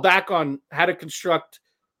just fell back on how to construct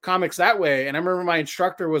comics that way. And I remember my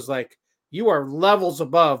instructor was like, "You are levels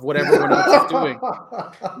above what everyone else is doing,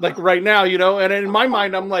 like right now," And in my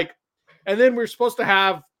mind, I'm like, and then we're supposed to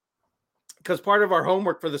have, because part of our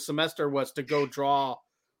homework for the semester was to go draw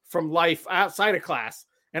from life outside of class.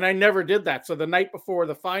 And I never did that. So the night before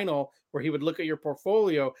the final, where he would look at your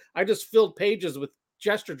portfolio, I just filled pages with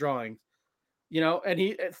gesture drawings,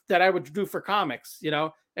 and that I would do for comics,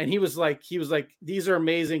 and he was like, these are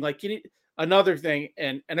amazing. Like, another thing.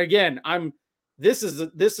 And again, this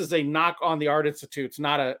is a knock on the Art Institutes,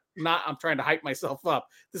 not I'm trying to hype myself up.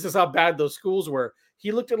 This is how bad those schools were.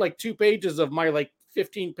 He looked at like 2 pages of my like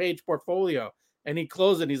 15-page portfolio and he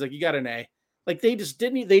closed it. And he's like, "You got an A." Like, they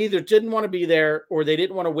either didn't want to be there or they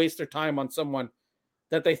didn't want to waste their time on someone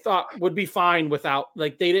that they thought would be fine without,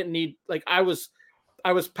 like, they didn't need, like, I was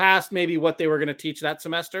past maybe what they were going to teach that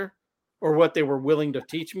semester or what they were willing to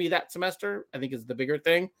teach me that semester, I think is the bigger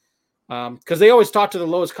thing. Because they always taught to the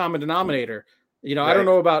lowest common denominator. Right. I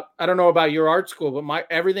don't know about your art school, but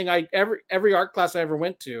every art class I ever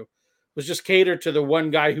went to was just catered to the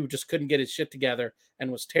one guy who just couldn't get his shit together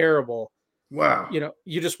and was terrible. Wow.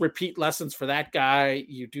 You just repeat lessons for that guy.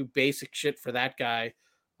 You do basic shit for that guy.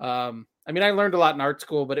 I mean, I learned a lot in art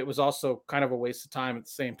school, but it was also kind of a waste of time at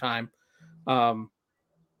the same time.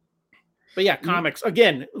 But yeah, comics,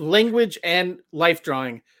 again, language and life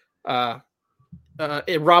drawing. Rob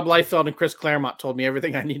Liefeld and Chris Claremont told me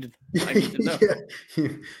everything I needed to know. Yeah.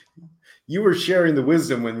 You were sharing the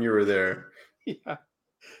wisdom when you were there. Yeah.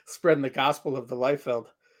 Spreading the gospel of the Liefeld.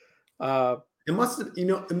 It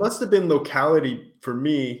must have been locality for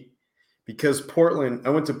me, because I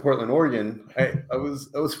went to Portland, Oregon. I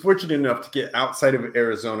was fortunate enough to get outside of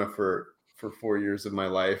Arizona for 4 years of my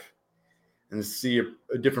life and see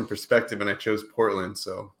a different perspective, and I chose Portland.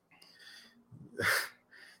 So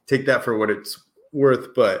take that for what it's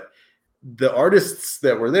worth. But the artists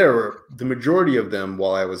that were there, the majority of them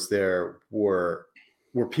while I was there were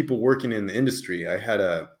people working in the industry. I had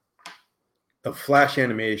a Flash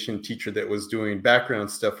animation teacher that was doing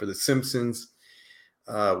background stuff for The Simpsons.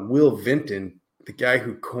 Will Vinton, the guy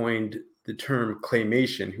who coined the term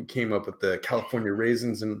claymation, who came up with the California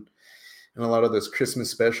Raisins and a lot of those Christmas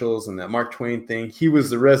specials and that Mark Twain thing. He was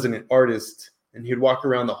the resident artist, and he'd walk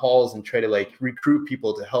around the halls and try to like recruit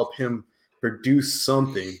people to help him produce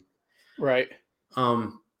something. Right.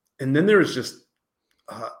 And then there was just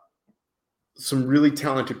some really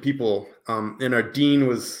talented people. And our dean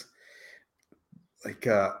was like,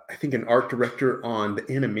 I think an art director on the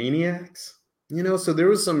Animaniacs, so there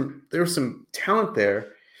was some talent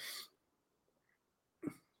there.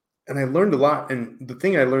 And I learned a lot. And the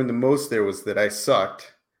thing I learned the most there was that I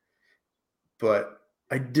sucked, but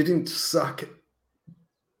I didn't suck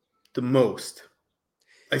the most.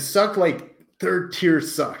 I sucked like third tier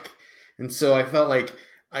suck. And so I felt like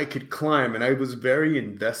I could climb, and I was very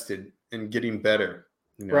invested in getting better.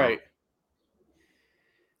 Right.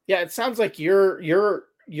 Yeah, it sounds like your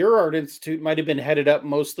art institute might have been headed up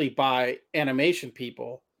mostly by animation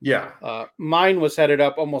people. Yeah. Mine was headed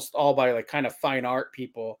up almost all by like kind of fine art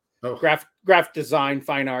people, graphic design,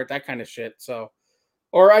 fine art, that kind of shit. So,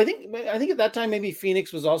 or I think at that time maybe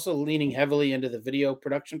Phoenix was also leaning heavily into the video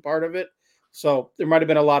production part of it. So there might have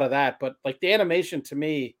been a lot of that, but like the animation to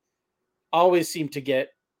me always seemed to get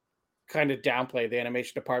kind of downplay, the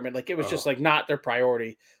animation department. Like it was just like not their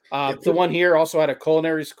priority. The one here also had a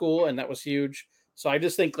culinary school, and that was huge. So I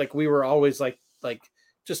just think like we were always like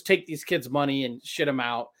just take these kids' money and shit them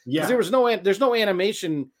out. Yeah. There's no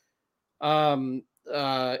animation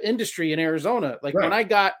industry in Arizona. Like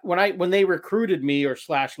when they recruited me or /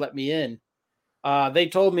 let me in, they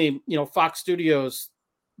told me, Fox Studios,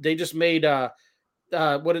 they just made that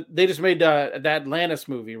Atlantis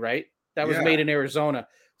movie, right? That was made in Arizona.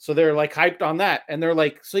 So they're like hyped on that. And they're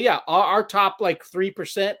like, so yeah, our top like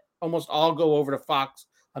 3% almost all go over to Fox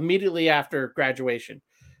immediately after graduation.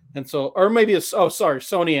 And so, or maybe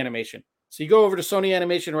Sony Animation. So you go over to Sony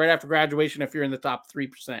Animation right after graduation if you're in the top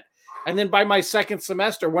 3%. And then by my second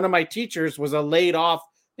semester, one of my teachers was a laid off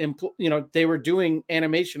they were doing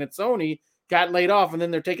animation at Sony, got laid off, and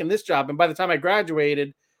then they're taking this job. And by the time I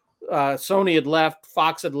graduated, Sony had left,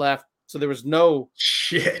 Fox had left, so there was no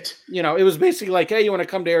shit. It was basically like, hey, you want to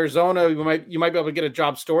come to Arizona? You might be able to get a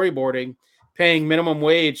job storyboarding, paying minimum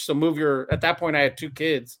wage. So at that point I had 2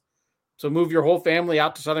 kids. So move your whole family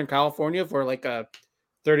out to Southern California for like a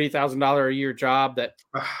 $30,000 a year job that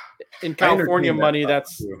in California money,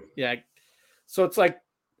 that's yeah. So it's like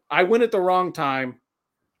I went at the wrong time.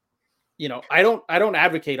 I don't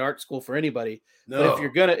advocate art school for anybody. No. But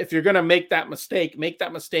if you're gonna make that mistake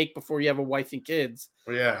before you have a wife and kids.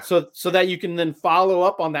 Yeah. So that you can then follow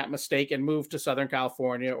up on that mistake and move to Southern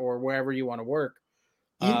California or wherever you want to work.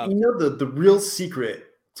 The real secret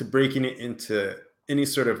to breaking it into any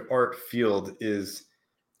sort of art field is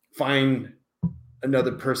find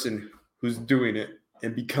another person who's doing it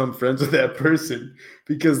and become friends with that person,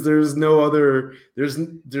 because there's no other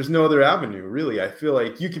avenue, really. I feel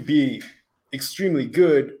like you could be extremely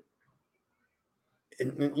good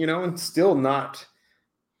and still not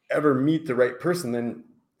ever meet the right person. Then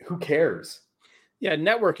who cares? Yeah,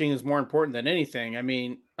 networking is more important than anything. I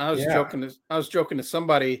mean, I was joking to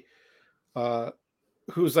somebody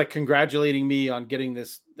who's like congratulating me on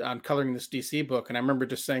coloring this DC book, and I remember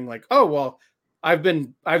just saying like, "Oh, well, I've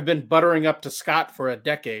been buttering up to Scott for a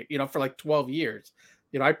decade, for like 12 years.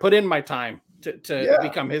 I put in my time to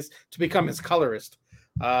become his colorist."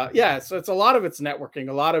 So it's a lot of it's networking.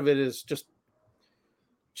 A lot of it is just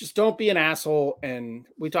don't be an asshole. And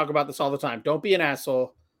we talk about this all the time. Don't be an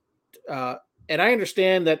asshole. And I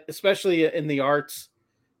understand that, especially in the arts,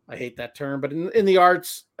 I hate that term, but in the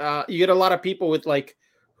arts, you get a lot of people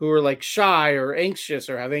who are like shy or anxious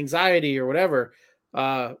or have anxiety or whatever.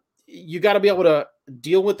 You got to be able to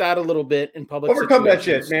deal with that a little bit in public. Overcome that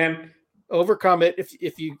shit, man. Overcome it.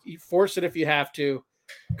 If you force it, if you have to,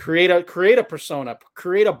 create a persona,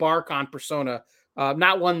 create a Barcon persona,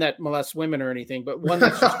 not one that molests women or anything, but one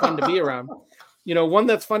that's just fun to be around. One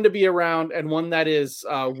that's fun to be around, and one that is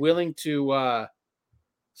willing to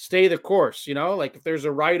stay the course. Like if there's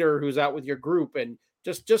a writer who's out with your group, and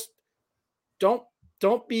just don't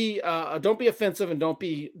be offensive, and don't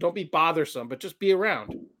be bothersome, but just be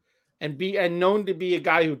around. And known to be a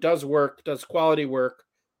guy who does quality work.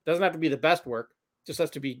 Doesn't have to be the best work, just has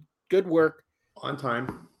to be good work. On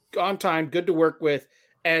time, good to work with,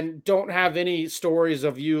 and don't have any stories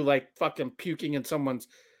of you like fucking puking in someone's,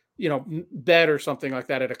 bed or something like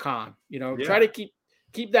that at a con. Try to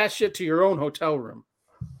keep that shit to your own hotel room.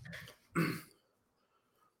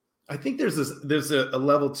 I think there's a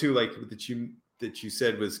level too, like that you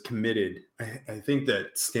said was committed. I think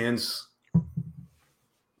that stands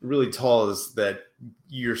really tall, is that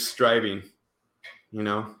you're striving, I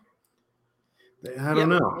don't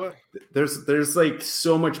know. There's like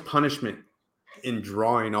so much punishment in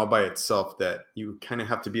drawing all by itself that you kind of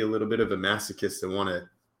have to be a little bit of a masochist to want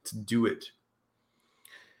to do it.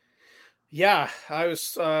 Yeah, I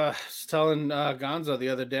was telling Gonzo the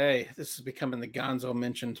other day. This is becoming the Gonzo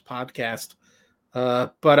Mentions podcast.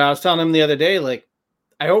 But I was telling him the other day, like,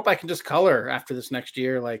 I hope I can just color after this next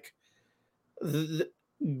year. Like,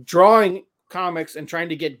 drawing comics and trying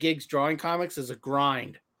to get gigs drawing comics is a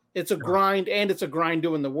grind. It's a grind, and it's a grind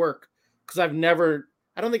doing the work, because I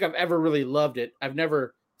don't think I've ever really loved it.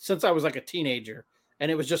 Since I was like a teenager,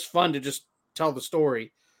 and it was just fun to just tell the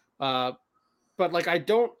story. But like,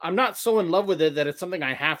 I'm not so in love with it that it's something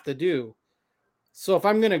I have to do. So if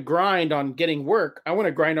I'm going to grind on getting work, I want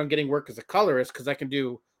to grind on getting work as a colorist, because I can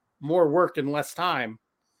do more work in less time.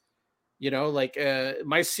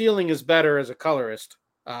 My ceiling is better as a colorist,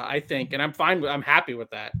 I think. And I'm happy with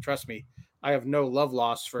that. Trust me. I have no love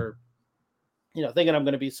lost for, thinking I'm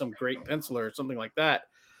going to be some great penciler or something like that.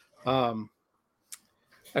 I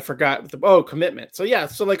forgot commitment. So yeah.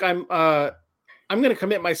 So like, I'm going to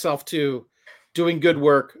commit myself to doing good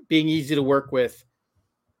work, being easy to work with,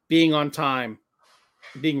 being on time,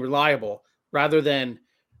 being reliable, rather than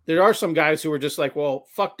there are some guys who are just like, well,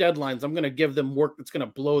 fuck deadlines. I'm going to give them work that's going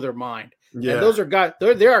to blow their mind. Yeah. And those are guys,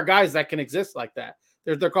 there are guys that can exist like that.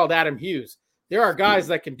 They're called Adam Hughes. There are guys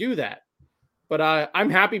that can do that. But I'm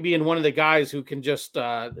happy being one of the guys who can just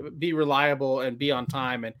be reliable and be on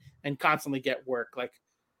time and constantly get work. Like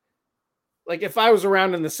if I was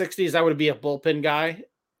around in the 60s, I would be a bullpen guy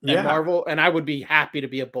at Marvel, and I would be happy to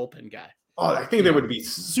be a bullpen guy. Oh, I think that would be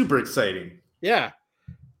super exciting. Yeah.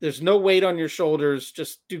 There's no weight on your shoulders.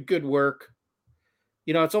 Just do good work.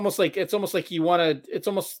 It's almost like you want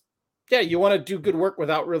to do good work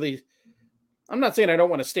without really. I'm not saying I don't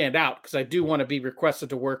want to stand out, because I do want to be requested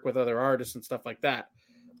to work with other artists and stuff like that.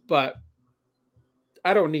 But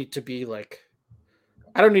I don't need to be like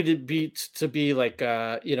I don't need to be like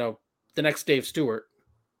the next Dave Stewart.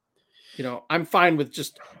 I'm fine with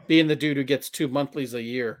just being the dude who gets 2 monthlies a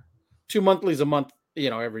year, 2 monthlies a month,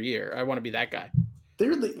 every year. I want to be that guy.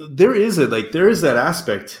 There is that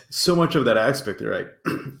aspect, so much of that aspect. They're like,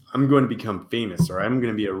 I'm going to become famous, or I'm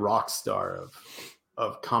going to be a rock star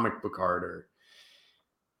of comic book art, or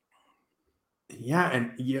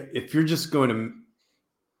if you're just going to,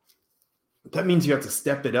 that means you have to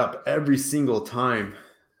step it up every single time.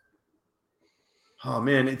 Oh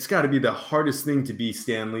man, it's got to be the hardest thing to be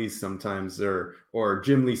Stan Lee sometimes, or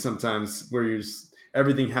Jim Lee sometimes, where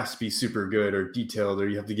everything has to be super good or detailed, or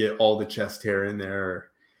you have to get all the chest hair in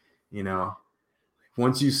there.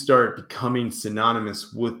 Once you start becoming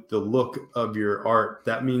synonymous with the look of your art,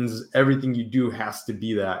 that means everything you do has to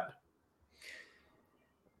be that.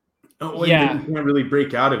 Oh, yeah, you can't really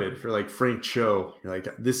break out of it. For like Frank Cho, you're like,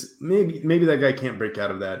 this maybe that guy can't break out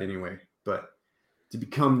of that anyway. But to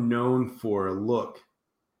become known for a look,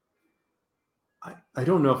 I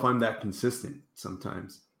don't know if I'm that consistent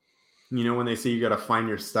sometimes. When they say you got to find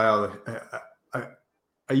your style,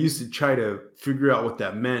 I used to try to figure out what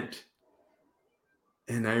that meant.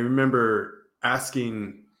 And I remember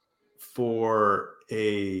asking for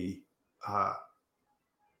a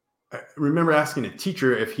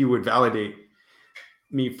teacher if he would validate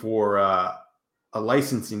me for a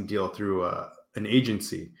licensing deal through an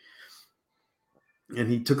agency. And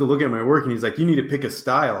he took a look at my work and he's like, you need to pick a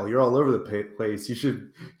style. You're all over the place. You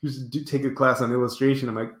should take a class on illustration.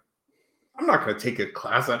 I'm like, I'm not going to take a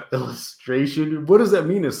class on illustration. What does that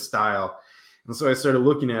mean, a style? And so I started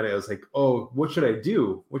looking at it. I was like, oh, what should I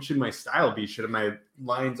do? What should my style be? Should my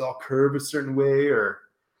lines all curve a certain way?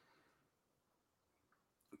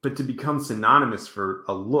 But to become synonymous for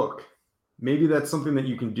a look, maybe that's something that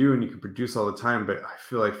you can do and you can produce all the time. But I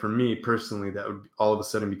feel like for me personally, that would all of a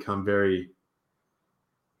sudden become very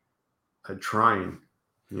trying,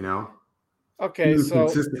 Okay, being so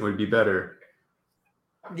consistent would be better.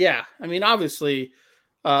 yeah, I mean, obviously,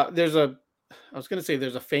 there's a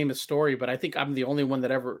famous story, but I think I'm the only one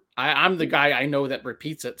that I'm the guy I know that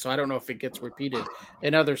repeats it. So I don't know if it gets repeated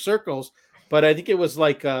in other circles, but I think it was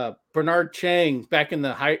like Bernard Chang back in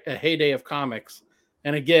the heyday of comics.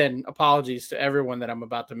 And again, apologies to everyone that I'm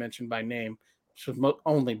about to mention by name. It was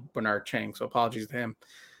only Bernard Chang, so apologies to him.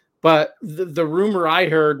 But the rumor I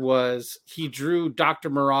heard was he drew Dr.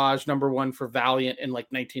 Mirage #1 for Valiant in like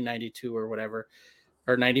 1992 or whatever,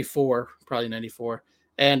 or 94, probably 94.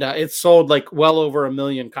 And it sold like well over 1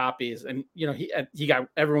 million copies. And,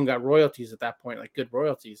 everyone got royalties at that point, like good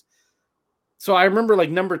royalties. So I remember like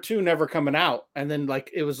 #2 never coming out. And then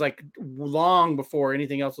like, it was like long before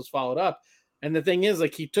anything else was followed up. And the thing is,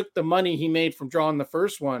 like, he took the money he made from drawing the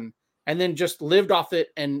first one and then just lived off it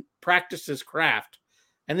and practiced his craft.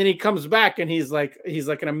 And then he comes back and he's like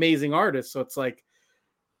an amazing artist. So it's like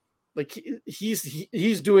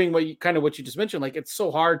he's doing what you just mentioned. Like, it's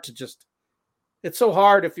so hard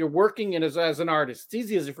if you're working as an artist. It's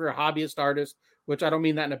easy as if you're a hobbyist artist, which I don't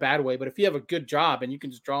mean that in a bad way, but if you have a good job and you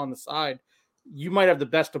can just draw on the side, you might have the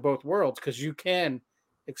best of both worlds because you can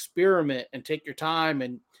experiment and take your time,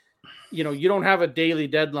 and you don't have a daily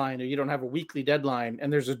deadline or you don't have a weekly deadline,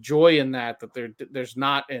 and there's a joy in that there's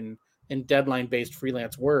not in deadline based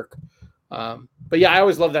freelance work. But yeah, I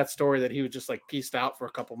always love that story that he was just like pieced out for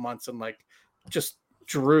a couple months and like just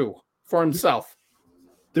drew for himself.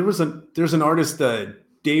 There's an artist,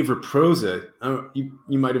 Dave Raprosa.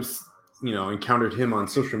 You might have encountered him on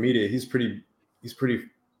social media. He's pretty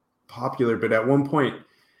popular, but at one point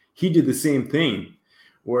he did the same thing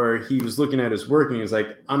where he was looking at his work and he was like,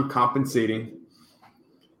 I'm compensating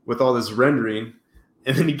with all this rendering.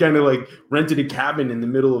 And then he kind of like rented a cabin in the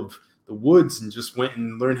middle of the woods and just went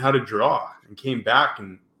and learned how to draw and came back.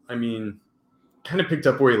 And I mean, kind of picked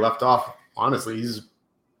up where he left off. Honestly, he's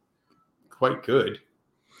quite good.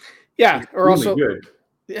 Yeah. Or really also good.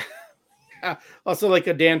 Yeah. Also like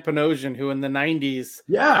a Dan Panosian, who in the 90s,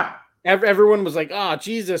 yeah, everyone was like, oh,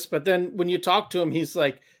 Jesus. But then when you talk to him, he's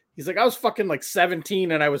like, I was fucking like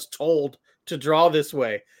 17 and I was told to draw this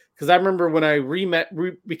way. Because I remember when I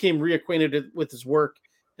became reacquainted with his work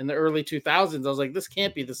in the early 2000s, I was like, this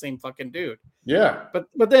can't be the same fucking dude. Yeah.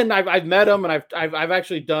 But then I've met him and I've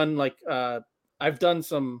actually done like I've done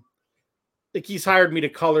some, like, he's hired me to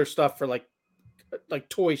color stuff for like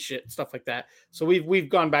toy shit, stuff like that. So we've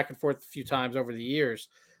gone back and forth a few times over the years.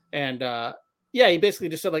 And yeah, he basically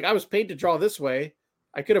just said, like, I was paid to draw this way.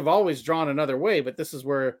 I could have always drawn another way, but this is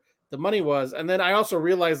where the money was. And then I also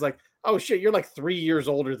realized, like, oh shit, you're like 3 years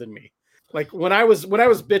older than me. Like when I was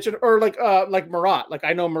bitching, or like Marat, like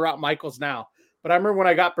I know Marat Michaels now, but I remember when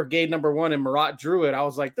I got Brigade #1 and Marat drew it, I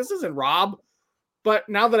was like, this isn't Rob. But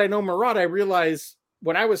now that I know Marat, I realize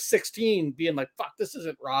when I was 16, being like, fuck, this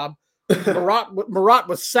isn't Rob. Marat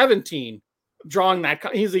was 17 drawing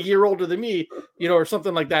that. He's a year older than me, or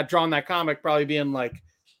something like that, drawing that comic, probably being like,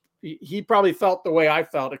 he probably felt the way I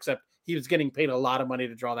felt, except he was getting paid a lot of money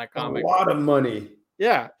to draw that comic. A lot of money.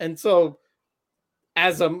 Yeah. And so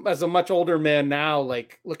as a much older man now,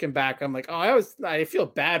 like looking back, I'm like, oh, I feel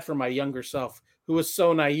bad for my younger self who was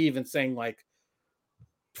so naive and saying like,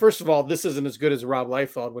 first of all, this isn't as good as Rob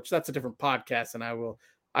Liefeld, which that's a different podcast, and I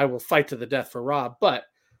will fight to the death for Rob. But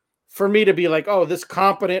for me to be like, oh, this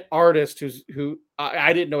competent artist who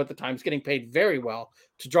I didn't know at the time is getting paid very well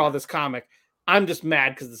to draw this comic, I'm just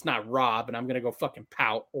mad because it's not Rob, and I'm gonna go fucking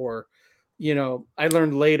pout. Or, I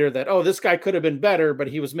learned later that, oh, this guy could have been better, but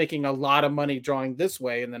he was making a lot of money drawing this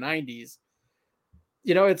way in the 90s.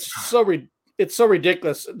 It's so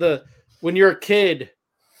ridiculous. When you're a kid,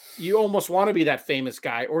 you almost want to be that famous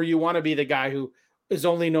guy, or you want to be the guy who is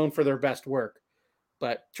only known for their best work.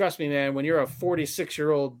 But trust me, man, when you're a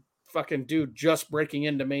 46-year-old fucking dude just breaking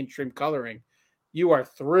into mainstream coloring, you are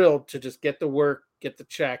thrilled to just get the work, get the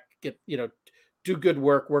check, do good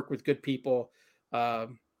work with good people.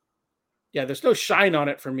 There's no shine on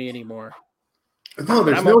it for me anymore. No,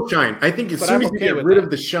 there's no shine. I think as soon as you get rid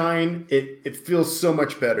of the shine, it feels so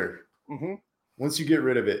much better. Mm-hmm. Once you get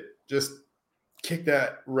rid of it, just kick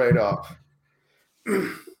that right off.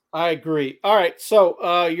 I agree. All right.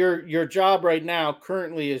 So your job right now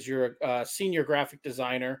currently is you're a senior graphic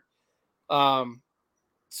designer.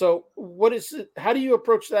 So what is it? How do you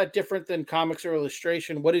approach that different than comics or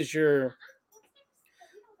illustration? What is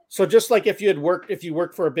so just like if you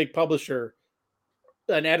worked for a big publisher,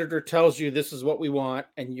 an editor tells you this is what we want,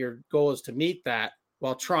 and your goal is to meet that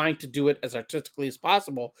while trying to do it as artistically as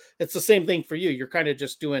possible. It's the same thing for you. You're kind of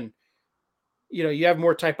just doing, you have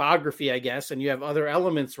more typography, I guess, and you have other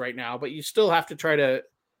elements right now, but you still have to try to,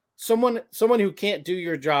 someone who can't do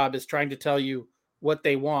your job is trying to tell you what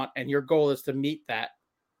they want, and your goal is to meet that,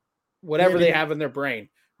 whatever they have in their brain,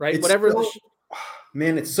 right?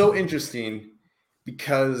 It's so interesting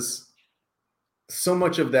because so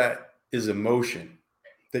much of that is emotion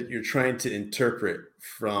that you're trying to interpret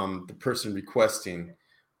from the person requesting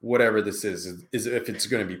whatever this is if it's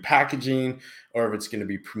going to be packaging, or if it's going to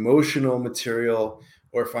be promotional material,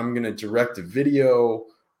 or if I'm going to direct a video,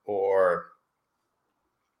 or,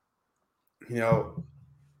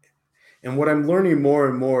 and what I'm learning more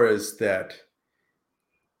and more is that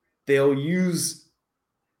they'll use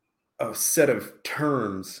a set of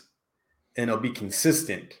terms and it'll be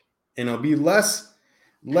consistent, and it'll be less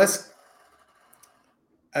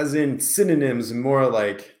as in synonyms, and more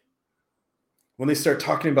like when they start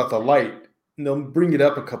talking about the light, and they'll bring it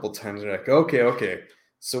up a couple times. They're like, okay.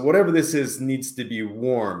 So whatever this is needs to be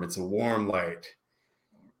warm. It's a warm light.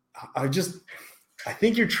 I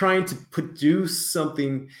think you're trying to produce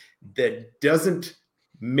something that doesn't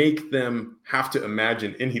make them have to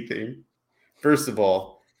imagine anything. First of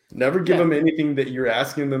all, never give them anything that you're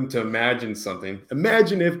asking them to imagine something.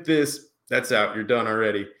 Imagine if that's out, you're done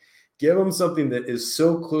already. Give them something that is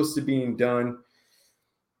so close to being done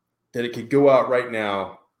that it could go out right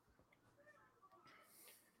now.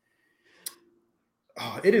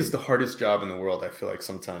 Oh, it is the hardest job in the world, I feel like,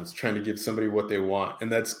 sometimes, trying to give somebody what they want.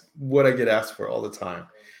 And that's what I get asked for all the time.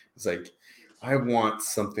 It's like, I want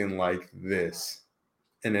something like this.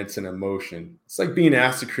 And it's an emotion. It's like being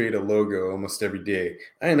asked to create a logo almost every day.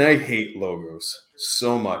 And I hate logos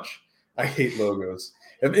so much. I hate logos.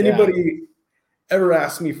 If anybody ever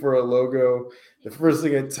asks me for a logo, the first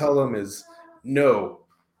thing I tell them is no.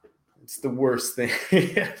 It's the worst thing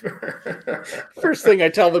ever. First thing I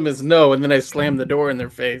tell them is no, and then I slam the door in their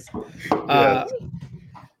face.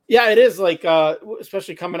 It is like,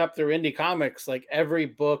 especially coming up through indie comics, like every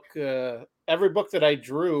book that I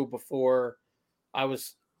drew before I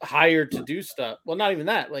was hired to do stuff. Well, not even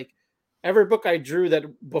that. Like every book I drew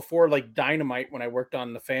that before, like Dynamite, when I worked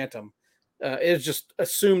on the Phantom, it was just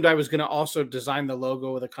assumed I was going to also design the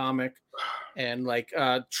logo of the comic, and like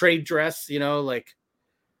trade dress,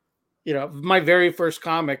 my very first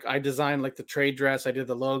comic, I designed like the trade dress. I did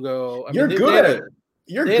the logo. You're good at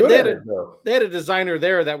it. They had a designer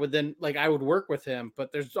there that would then, like, I would work with him.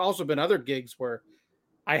 But there's also been other gigs where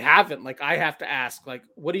I haven't. Like, I have to ask, like,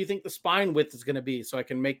 what do you think the spine width is going to be so I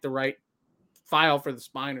can make the right file for the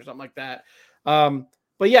spine or something like that.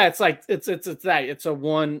 But yeah, it's like it's that. It's a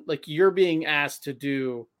one, like, you're being asked to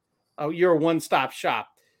do. You're a one-stop shop.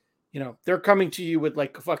 They're coming to you with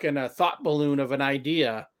like a fucking thought balloon of an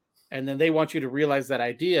idea, and then they want you to realize that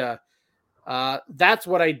idea. That's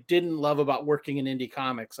what I didn't love about working in indie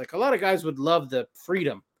comics. Like, a lot of guys would love the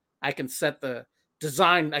freedom. I can set the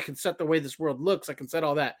design. I can set the way this world looks. I can set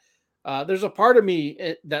all that. There's a part of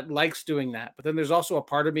me that likes doing that, but then there's also a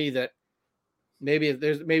part of me that maybe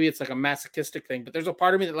it's like a masochistic thing, but there's a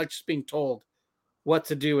part of me that likes just being told what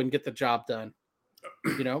to do and get the job done.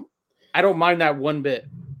 I don't mind that one bit.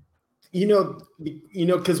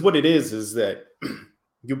 Because what it is that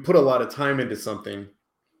you put a lot of time into something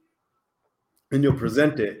and you'll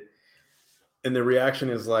present it, and the reaction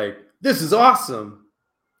is like, this is awesome.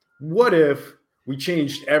 What if we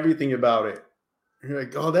changed everything about it? And you're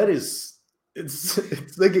like, oh,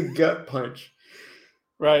 it's like a gut punch.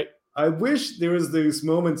 Right. I wish there was those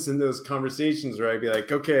moments in those conversations where I'd be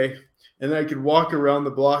like, okay, and then I could walk around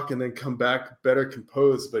the block and then come back better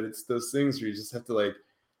composed. But it's those things where you just have to like,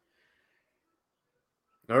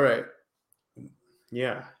 all right,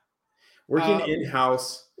 yeah. Working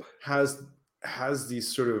in-house has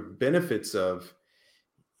these sort of benefits of,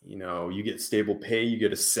 you get stable pay, you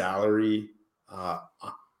get a salary.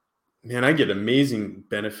 Man, I get amazing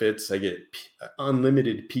benefits. I get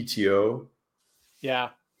unlimited PTO. Yeah.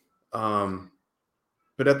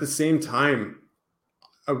 But at the same time,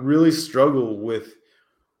 I really struggle with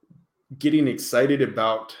getting excited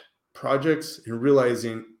about projects and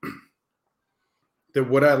realizing that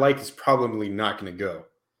what I like is probably not going to go.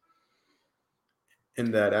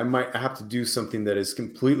 And that I might have to do something that is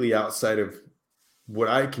completely outside of what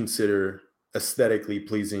I consider aesthetically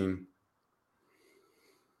pleasing,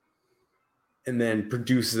 and then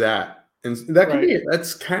produce that. And that can be,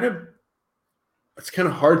 that's kind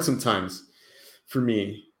of hard sometimes for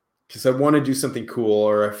me, because I want to do something cool,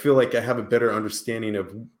 or I feel like I have a better understanding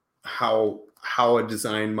of how a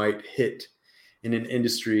design might hit in an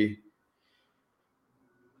industry.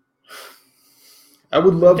 I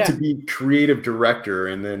would love to be creative director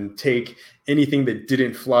and then take anything that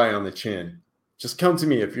didn't fly on the chin. Just come to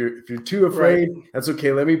me. If you're too afraid, that's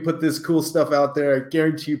okay. Let me put this cool stuff out there. I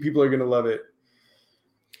guarantee you people are going to love it.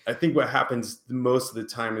 I think what happens most of the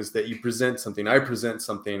time is that you present something. I present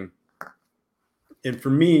something. And for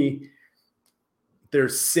me, they're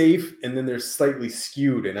safe and then they're slightly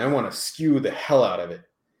skewed. And I want to skew the hell out of it.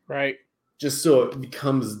 Right. Just so it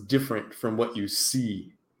becomes different from what you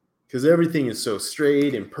see. Because everything is so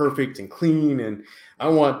straight and perfect and clean. And I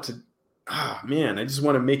want to, I just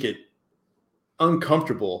want to make it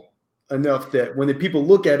uncomfortable enough that when the people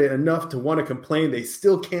look at it enough to want to complain, they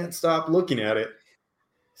still can't stop looking at it.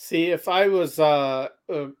 See, if I was, I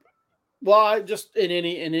just in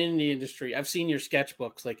any industry, I've seen your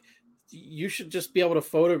sketchbooks. Like, you should just be able to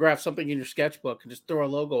photograph something in your sketchbook and just throw a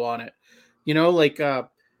logo on it.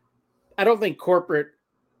 I don't think corporate,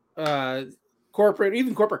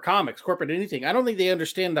 even corporate comics, corporate anything, I don't think they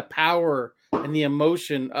understand the power and the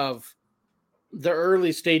emotion of the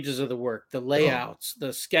early stages of the work, the layouts,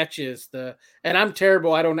 the sketches, and I'm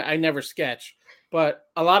terrible. I never sketch, but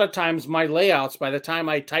a lot of times my layouts, by the time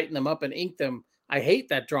I tighten them up and ink them, I hate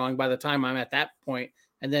that drawing by the time I'm at that point.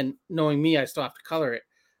 And then knowing me, I still have to color it.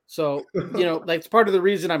 So, that's part of the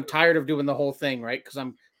reason I'm tired of doing the whole thing, right? Because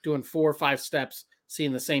I'm doing 4 or 5 steps,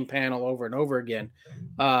 seeing the same panel over and over again.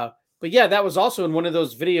 But yeah, that was also in one of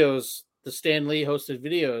those videos, the Stan Lee hosted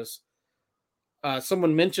videos.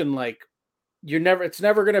 Someone mentioned it's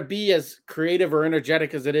never going to be as creative or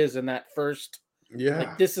energetic as it is in that first. Yeah.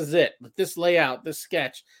 Like, this is it. This layout, this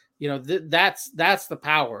sketch, that's the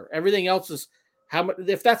power. Everything else is how much,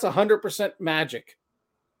 if that's 100% magic,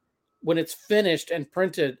 when it's finished and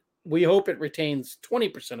printed, we hope it retains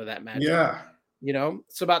 20% of that magic. Yeah.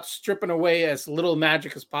 It's about stripping away as little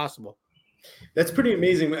magic as possible. That's pretty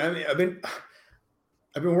amazing. I mean,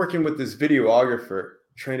 I've been working with this videographer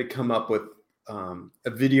trying to come up with a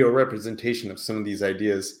video representation of some of these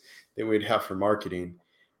ideas that we'd have for marketing.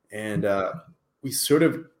 And we sort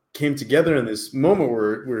of came together in this moment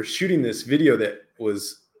where we're shooting this video that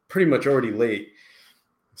was pretty much already late.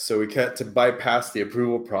 So we had to bypass the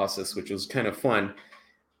approval process, which was kind of fun.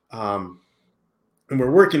 And we're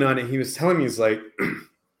working on it. He was telling me, he's like,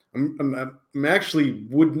 I'm actually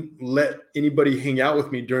wouldn't let anybody hang out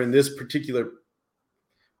with me during this particular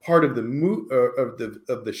part of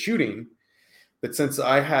the shooting. But since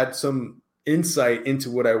I had some insight into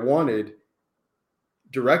what I wanted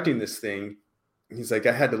directing this thing, he's like,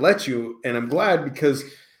 I had to let you, and I'm glad because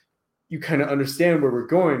you kind of understand where we're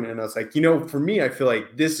going. And I was like, for me, I feel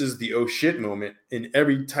like this is the oh shit moment in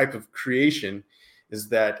every type of creation, is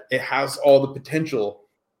that it has all the potential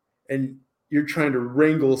and you're trying to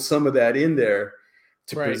wrangle some of that in there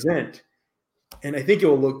to present. And I think it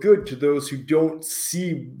will look good to those who don't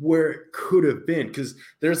see where it could have been, because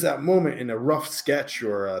there's that moment in a rough sketch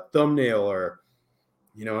or a thumbnail or,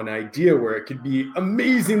 an idea where it could be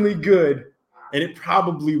amazingly good, and it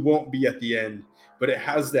probably won't be at the end. but it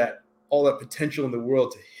has all that potential in the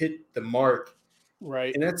world to hit the mark.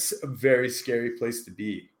 Right. And that's a very scary place to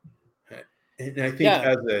be. And I think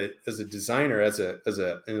Yeah. as a designer, as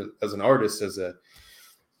an artist,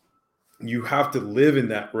 you have to live in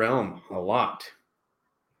that realm a lot.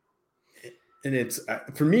 And it's,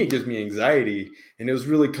 for me, it gives me anxiety. And it was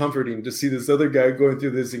really comforting to see this other guy going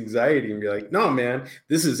through this anxiety and be like, no, man,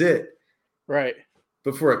 this is it. Right.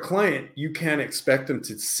 But for a client, you can't expect them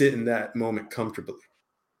to sit in that moment comfortably.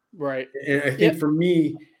 Right. And I think for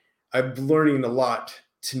me, I'm learning a lot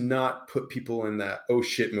to not put people in that oh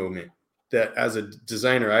shit moment that as a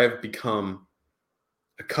designer I have become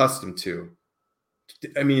accustomed to.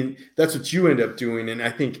 I mean, that's what you end up doing. And I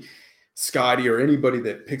think Scotty or anybody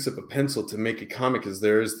that picks up a pencil to make a comic is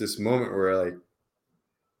there is this moment where like,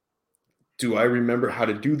 do I remember how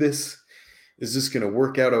to do this? Is this going to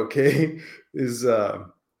work out okay?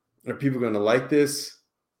 Are people going to like this?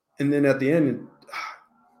 And then at the end,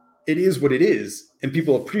 it is what it is. And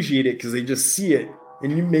people appreciate it because they just see it.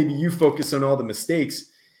 And maybe you focus on all the mistakes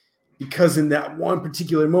because in that one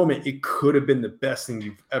particular moment, it could have been the best thing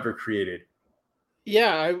you've ever created.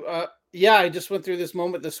 Yeah. I just went through this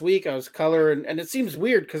moment this week. I was coloring, and it seems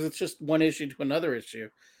weird because it's just one issue to another issue.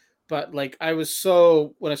 But like, when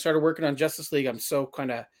I started working on Justice League, I'm so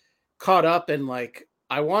kind of caught up in like,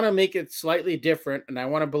 I want to make it slightly different. And I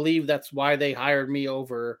want to believe that's why they hired me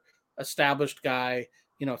over established guy,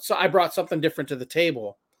 so I brought something different to the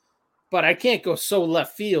table, but I can't go so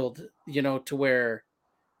left field, to where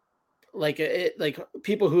like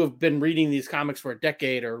people who have been reading these comics for a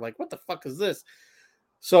decade are like, what the fuck is this?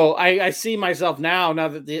 So I see myself now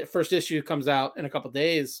that the first issue comes out in a couple of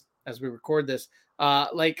days as we record this,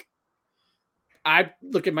 like I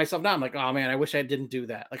look at myself now, I'm like, oh man, I wish I didn't do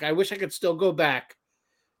that. Like, I wish I could still go back,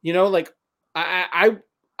 like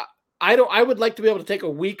I would like to be able to take a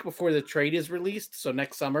week before the trade is released. So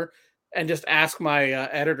next summer, and just ask my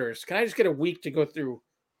editors, can I just get a week to go through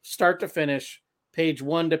start to finish, page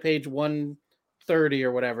 1 to page 130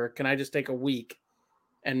 or whatever? Can I just take a week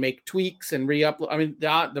and make tweaks and re-upload? I mean, the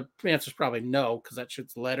answer is probably no, because that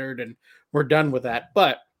shit's lettered and we're done with that.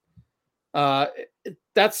 But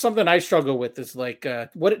that's something I struggle with, is like,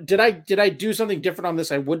 what did I do something different on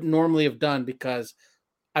this I wouldn't normally have done, because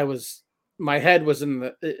my head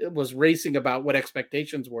was racing about what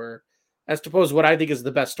expectations were, as opposed to what I think is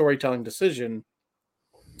the best storytelling decision,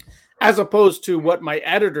 as opposed to what my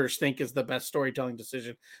editors think is the best storytelling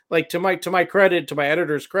decision. Like, to my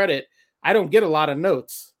editor's credit, I don't get a lot of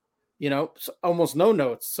notes, almost no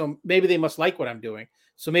notes. So maybe they must like what I'm doing.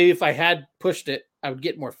 So maybe if I had pushed it, I would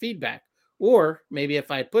get more feedback. Or maybe if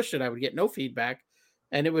I had pushed it, I would get no feedback,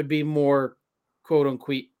 and it would be more quote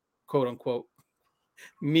unquote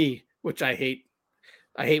me, which I hate.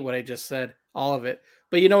 I hate what I just said, all of it.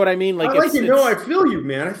 But you know what I mean? Like, I feel you,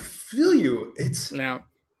 man. I feel you. It's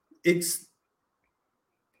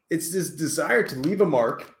this desire to leave a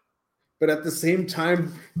mark, but at the same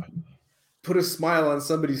time, put a smile on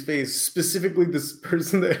somebody's face, specifically this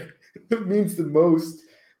person that means the most.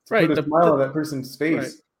 Right, put a smile on that person's face,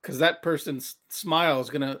 right? Because that person's smile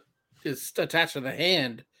is attached to the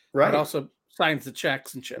hand, right? It also signs the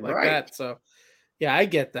checks and shit like that. So, yeah, I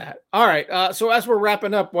get that. All right. So as we're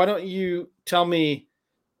wrapping up, why don't you tell me?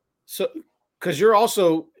 So, because you're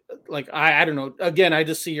also like, I don't know. Again, I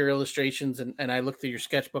just see your illustrations and I look through your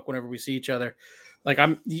sketchbook whenever we see each other. Like,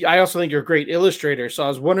 I also think you're a great illustrator. So I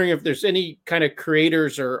was wondering if there's any kind of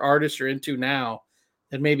creators or artists you're into now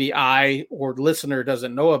that maybe I or the listener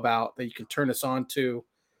doesn't know about, that you can turn us on to.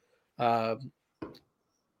 I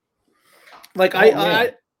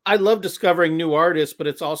love discovering new artists, but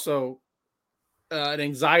it's also an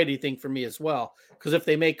anxiety thing for me as well. Because if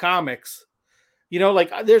they make comics,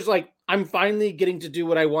 I'm finally getting to do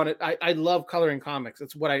what I wanted. I love coloring comics.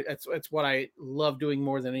 It's what I love doing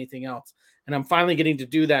more than anything else. And I'm finally getting to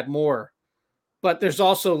do that more. But there's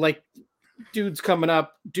also like dudes coming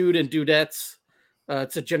up, dude and dudettes.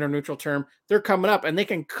 It's a gender neutral term. They're coming up and they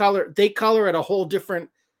color at a whole different,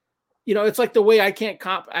 it's like the way I can't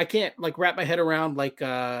like wrap my head around, like,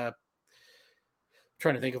 trying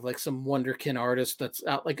to think of like some wonderkin artist that's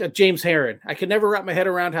out, like a James Herron. I could never wrap my head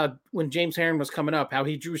around how, when James Herron was coming up, how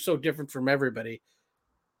he drew so different from everybody.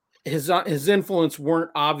 His influence weren't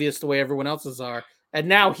obvious the way everyone else's are. And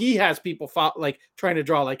now he has people like trying to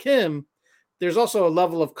draw like him. There's also a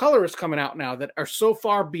level of colorists coming out now that are so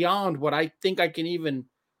far beyond what I think I can even,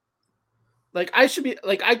 like, I should be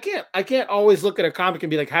like, I can't always look at a comic and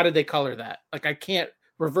be like, how did they color that? Like, I can't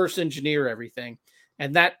reverse engineer everything.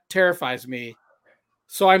 And that terrifies me.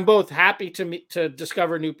 So I'm both happy to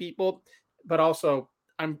discover new people, but also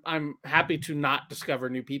I'm happy to not discover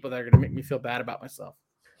new people that are going to make me feel bad about myself.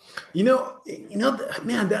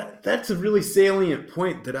 Man, that's a really salient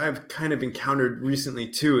point that I've kind of encountered recently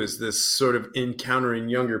too, is this sort of encountering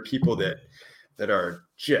younger people that are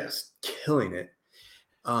just killing it.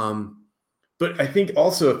 But I think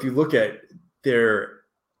also if you look at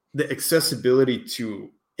the accessibility to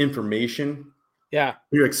information,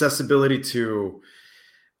 your accessibility to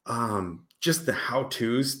just the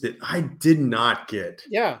how-tos that I did not get.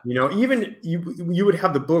 Yeah. Even you would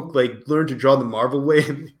have the book like Learn to Draw the Marvel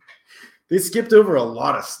Way. They skipped over a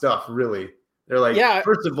lot of stuff, really. They're like,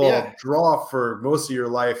 first of all, draw for most of your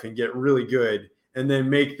life and get really good, and then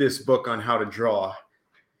make this book on how to draw.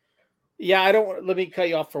 Yeah, let me cut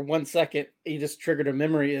you off for 1 second. You just triggered a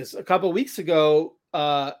memory. Is a couple of weeks ago,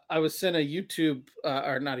 I was sent a YouTube,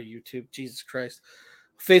 or not a YouTube, Jesus Christ,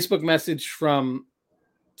 Facebook message from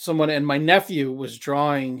someone, and my nephew was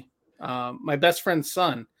drawing. My best friend's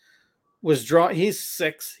son was drawing. He's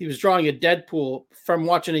 6. He was drawing a Deadpool from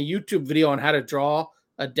watching a YouTube video on how to draw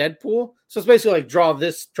a Deadpool. So it's basically like draw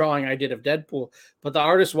this drawing I did of Deadpool. But the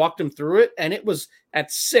artist walked him through it, and it was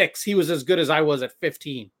at 6. He was as good as I was at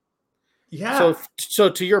 15. Yeah. So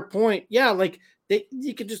to your point, like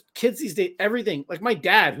you could just kids these days, everything. Like my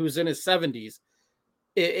dad, who's in his 70s,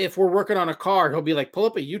 if we're working on a car, he'll be like, pull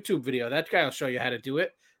up a YouTube video. That guy will show you how to do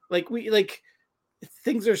it.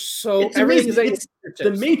 Things are so everything is it's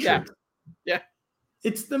the Matrix. Yeah.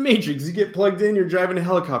 It's the Matrix. You get plugged in, you're driving a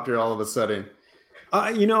helicopter all of a sudden.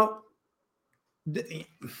 My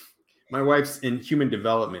wife's in human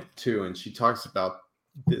development too, and she talks about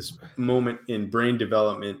this moment in brain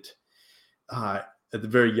development at the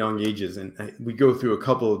very young ages. And we go through a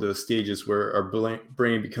couple of those stages where our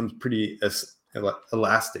brain becomes pretty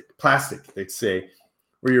plastic, they'd say,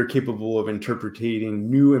 where you're capable of interpreting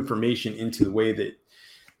new information into the way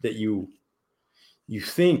that you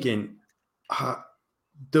think. And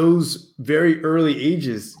those very early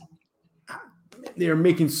ages, they are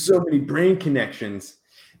making so many brain connections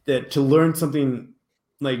that to learn something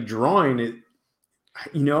like drawing, it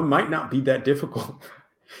might not be that difficult.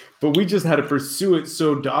 But we just had to pursue it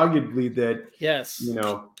so doggedly that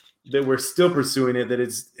that we're still pursuing it, that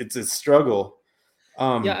it's a struggle.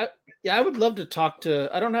 I would love to talk to.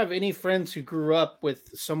 I don't have any friends who grew up with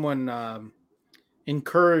someone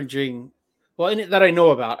encouraging. Well, that I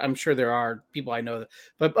know about. I'm sure there are people I know,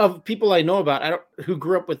 but of people I know about, who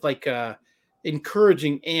grew up with like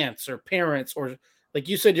encouraging aunts or parents, or like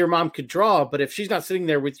you said, your mom could draw, but if she's not sitting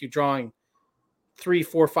there with you drawing 3,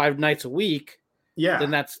 4, 5 nights a week,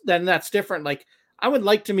 then that's different. Like I would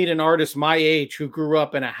like to meet an artist my age who grew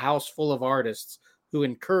up in a house full of artists who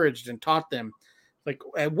encouraged and taught them. Like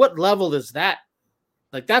at what level is that?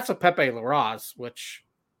 Like that's a Pepe Larraz, which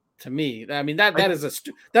to me, I mean that's a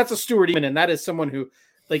Stuart Eamon, and that is someone who,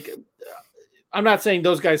 like, I'm not saying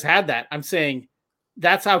those guys had that. I'm saying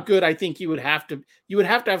that's how good I think you would have to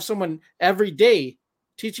have someone every day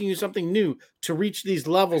teaching you something new to reach these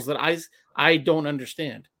levels that I don't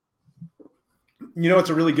understand. It's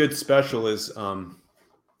a really good special is it's on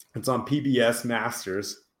PBS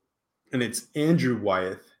Masters, and it's Andrew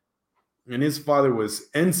Wyeth, and his father was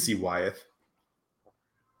N.C. Wyeth.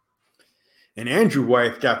 And Andrew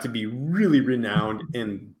Wyeth got to be really renowned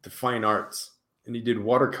in the fine arts, and he did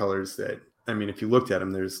watercolors that, I mean, if you looked at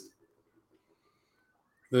them, they're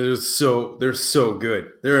so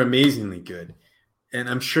good. They're amazingly good. And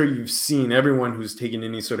I'm sure you've seen, everyone who's taken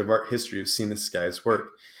any sort of art history has seen this guy's work.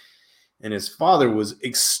 And his father was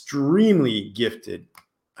extremely gifted.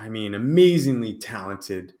 I mean, amazingly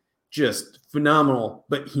talented, just phenomenal.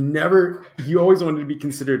 But he always wanted to be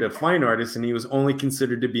considered a fine artist, and he was only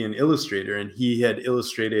considered to be an illustrator. And he had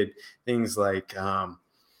illustrated things like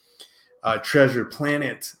Treasure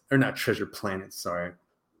Planet, or not Treasure Planet, sorry.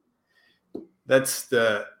 That's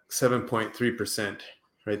the 7.3%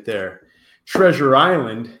 right there. Treasure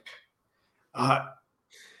Island. I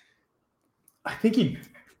think he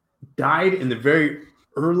died in the very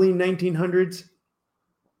early 1900s.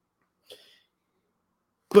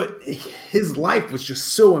 But his life was just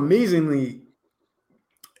so amazingly,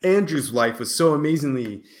 Andrew's life was so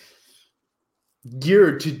amazingly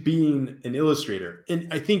geared to being an illustrator. And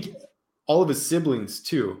I think all of his siblings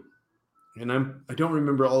too. And I don't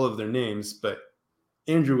remember all of their names, but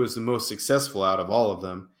Andrew was the most successful out of all of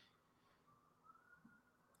them.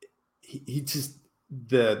 He just,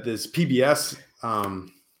 this PBS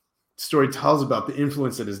story tells about the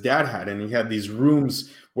influence that his dad had, and he had these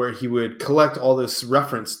rooms where he would collect all this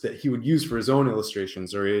reference that he would use for his own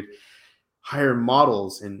illustrations, or he'd hire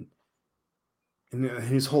models, and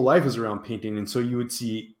his whole life was around painting. And so you would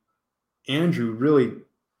see Andrew really,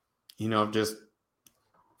 just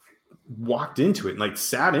walked into it and like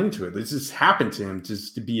sat into it. This just happened to him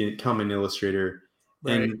just to become an illustrator,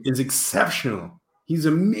 Right. and is exceptional. He's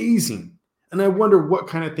amazing. And I wonder what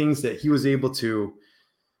kind of things that he was able to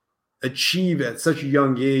achieve at such a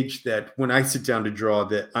young age that when I sit down to draw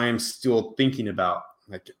that I am still thinking about.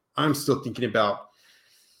 Like I'm still thinking about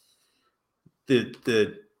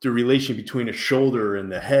the relation between a shoulder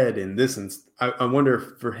and the head and this. And I wonder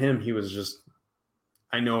if for him, he was just,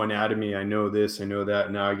 I know anatomy, I know this, I know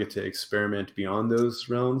that. Now I get to experiment beyond those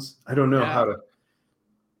realms. I don't know how to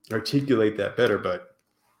articulate that better, but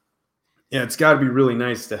yeah, it's got to be really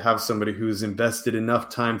nice to have somebody who's invested enough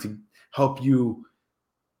time to help you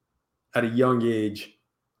at a young age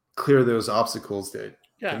clear those obstacles that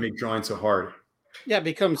make drawing so hard. Yeah, it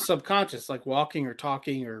becomes subconscious, like walking or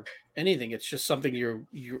talking or anything. It's just something you're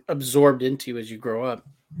absorbed into as you grow up.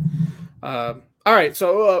 All right,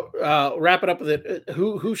 so wrap it up with it.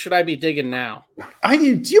 Who should I be digging now?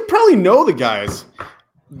 You probably know the guys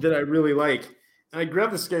that I really like. I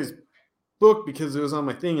grabbed this guy's book because it was on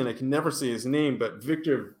my thing, and I can never say his name, but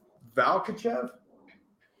Victor Valkachev.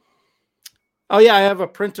 Oh yeah, I have a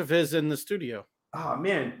print of his in the studio. Oh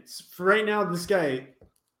man, for right now, this guy,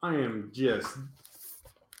 I am just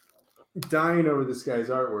dying over this guy's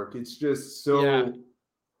artwork. It's just so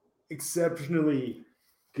exceptionally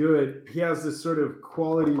good. He has this sort of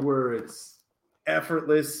quality where it's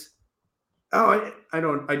effortless. Oh, I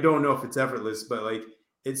don't know if it's effortless, but like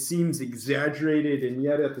it seems exaggerated and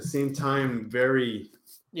yet at the same time very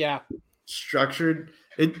structured.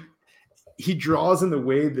 He draws in the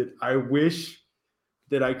way that I wish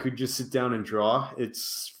that I could just sit down and draw.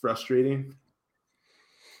 It's frustrating.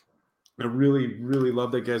 I really, really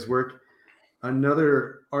love that guy's work.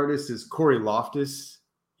 Another artist is Corey Loftus.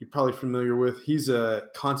 You're probably familiar with. He's a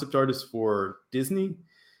concept artist for Disney.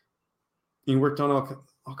 He worked on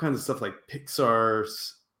all kinds of stuff like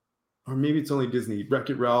Pixar's, or maybe it's only Disney,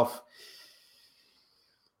 Wreck-It Ralph.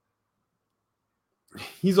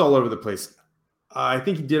 He's all over the place. I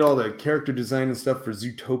think he did all the character design and stuff for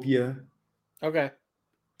Zootopia. Okay.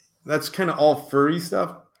 That's kind of all furry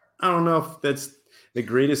stuff. I don't know if that's the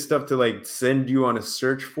greatest stuff to like send you on a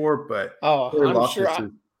search for, but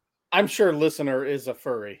I'm sure listener is a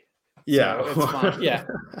furry. Yeah. So it's fine. Yeah.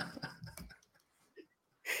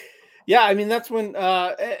 Yeah, I mean that's when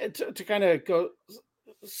to kind of go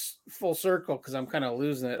full circle, because I'm kind of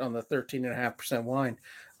losing it on the 13.5% wine.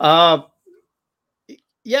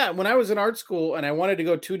 Yeah, when I was in art school and I wanted to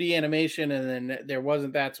go 2D animation, and then there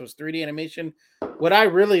wasn't that, so it was 3D animation. What I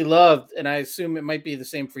really loved, and I assume it might be the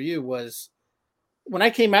same for you, was when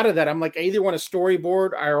I came out of that, I'm like, I either want to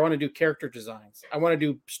storyboard or I want to do character designs. I want to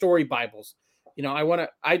do story Bibles. You know,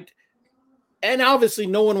 and obviously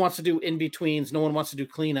no one wants to do in-betweens. No one wants to do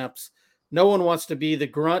cleanups. No one wants to be the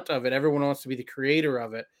grunt of it. Everyone wants to be the creator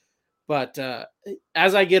of it. But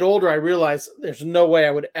as I get older, I realize there's no way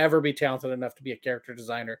I would ever be talented enough to be a character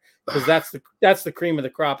designer, because that's the cream of the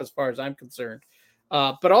crop as far as I'm concerned.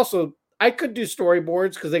 But also, I could do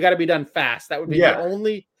storyboards because they got to be done fast. That would be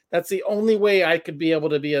that's the only way I could be able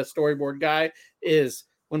to be a storyboard guy, is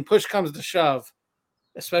when push comes to shove,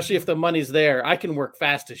 especially if the money's there, I can work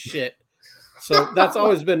fast as shit. So that's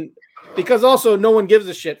always been, because also no one gives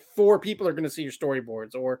a shit. 4 people are going to see your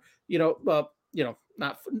storyboards, or,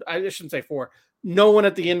 not, I shouldn't say 4. No one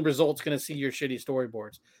at the end result's going to see your shitty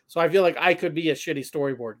storyboards. So I feel like I could be a shitty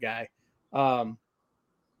storyboard guy. I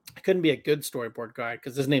couldn't be a good storyboard guy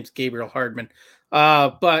because his name's Gabriel Hardman.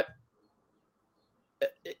 But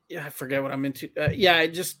I forget what I'm into.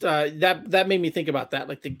 That made me think about that.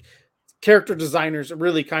 Like the character designers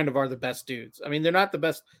really kind of are the best dudes. I mean, they're not the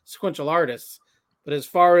best sequential artists, but as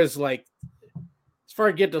far as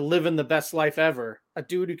get to live in the best life ever, a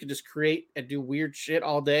dude who can just create and do weird shit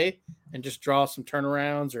all day and just draw some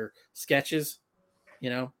turnarounds or sketches,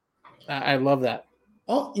 I love that.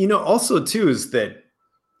 Also too, is that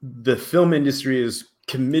the film industry is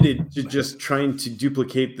committed to just trying to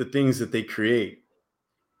duplicate the things that they create,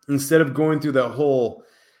 instead of going through that whole,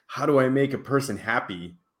 how do I make a person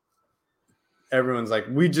happy? Everyone's like,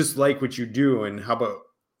 we just like what you do, and how about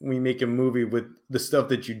we make a movie with the stuff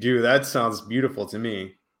that you do? That sounds beautiful to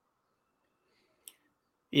me.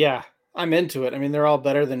 Yeah, I'm into it. I mean, they're all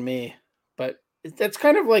better than me, but that's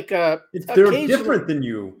kind of like they're different than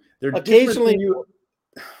you. They're occasionally different than you.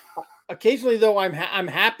 Occasionally, though, I'm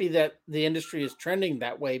happy that the industry is trending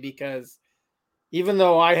that way, because even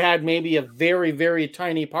though I had maybe a very, very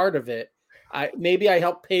tiny part of it, I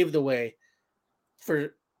helped pave the way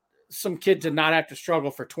for some kid to not have to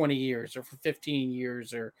struggle for 20 years or for 15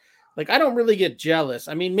 years, or like, I don't really get jealous.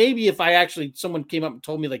 I mean, maybe if someone came up and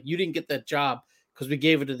told me like, you didn't get that job because we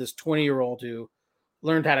gave it to this 20-year-old who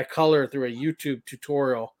learned how to color through a YouTube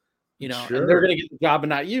tutorial, you know, Sure. and they're going to get the job and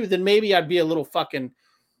not you, then maybe I'd be a little fucking,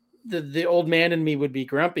 the old man in me would be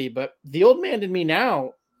grumpy. But the old man in me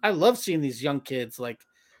now, I love seeing these young kids, like,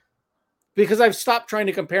 because I've stopped trying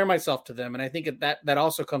to compare myself to them. And I think that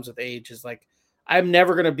also comes with age, is like, I'm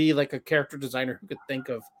never going to be like a character designer who could think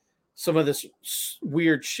of some of this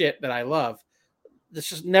weird shit that I love. This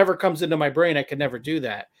just never comes into my brain. I could never do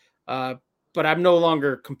that. But I'm no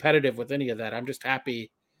longer competitive with any of that. I'm just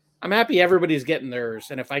happy. I'm happy everybody's getting theirs.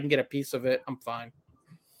 And if I can get a piece of it, I'm fine.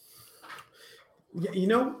 Yeah, you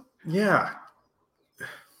know, yeah.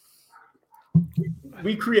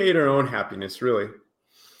 We create our own happiness, really.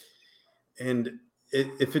 And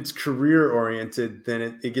if it's career oriented,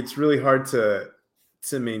 then it gets really hard to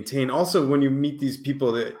maintain. Also, when you meet these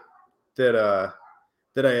people that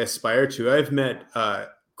I aspire to, I've met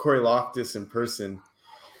Corey Loftus in person,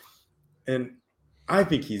 and I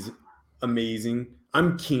think he's amazing.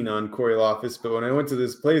 I'm keen on Corey Loftus, but when I went to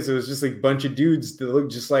this place, it was just like a bunch of dudes that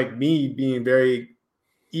looked just like me, being very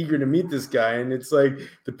eager to meet this guy. And it's like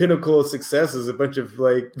the pinnacle of success is a bunch of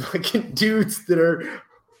like fucking dudes that are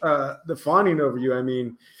the fawning over you. I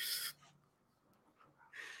mean,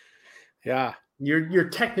 yeah, you're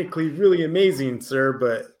technically really amazing, sir,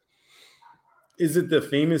 but is it the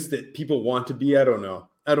famous that people want to be? I don't know.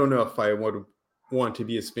 I don't know if I would want to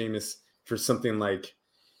be as famous for something like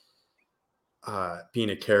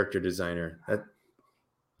being a character designer. I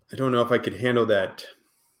don't know if I could handle that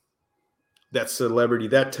celebrity,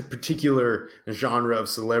 that particular genre of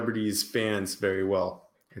celebrities fans very well.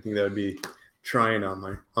 I think that would be trying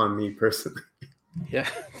on me personally. Yeah,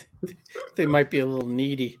 they might be a little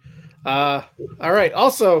needy. All right.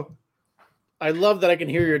 Also, I love that I can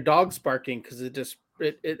hear your dogs barking, because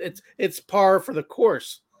it's par for the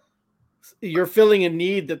course. You're filling a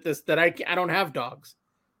need that I don't have dogs.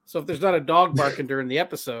 So if there's not a dog barking during the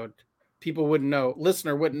episode,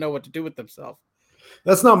 listener wouldn't know what to do with themselves.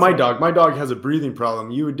 That's not my dog. My dog has a breathing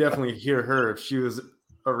problem. You would definitely hear her if she was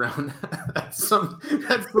around. That's some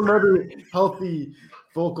other healthy,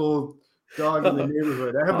 vocal dog in the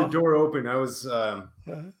neighborhood. I have the door open. I was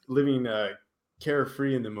living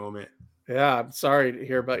carefree in the moment. Yeah, I'm sorry to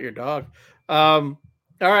hear about your dog. All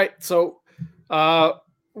right, so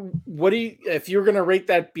if you're gonna rate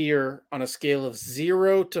that beer on a scale of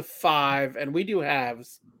 0 to 5, and we do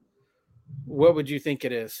halves, what would you think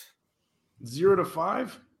it is? 0 to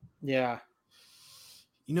 5? Yeah.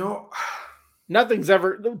 You know, nothing's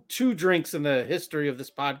ever, 2 drinks in the history of this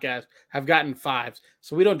podcast have gotten 5s,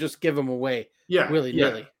 so we don't just give them away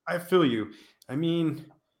willy-nilly. I feel you. I mean,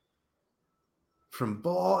 from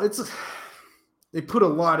ball, they put a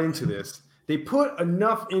lot into this. They put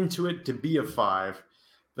enough into it to be a 5,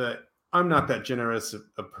 but I'm not that generous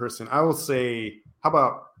a person. I will say, how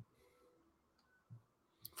about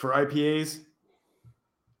for IPAs?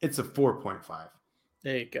 It's a 4.5.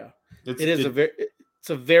 There you go. It's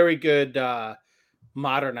a very good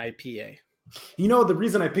modern IPA. You know, the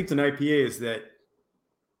reason I picked an IPA is that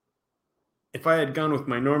if I had gone with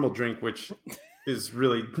my normal drink, which is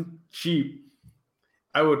really cheap,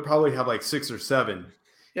 I would probably have like 6 or 7.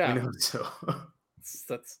 Yeah. You know, so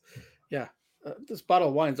that's yeah. This bottle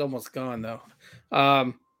of wine's almost gone though.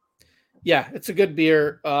 Yeah, it's a good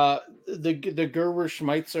beer. The Gerwisch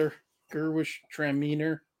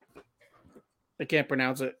Traminer. I can't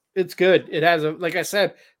pronounce it. It's good. It has like I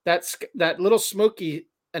said, that little smoky.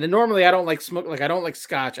 And normally I don't like smoke. Like I don't like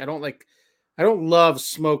scotch. I don't love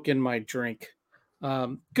smoke in my drink.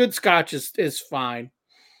 Good scotch is fine,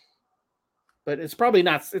 but it's probably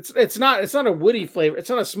not. It's not a woody flavor. It's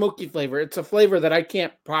not a smoky flavor. It's a flavor that I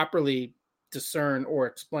can't properly discern or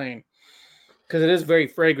explain, because it is very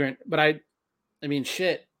fragrant. But I mean,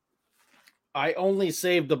 shit. I only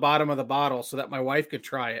saved the bottom of the bottle so that my wife could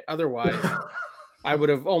try it. Otherwise, I would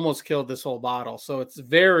have almost killed this whole bottle. So it's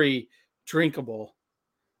very drinkable.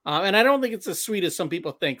 And I don't think it's as sweet as some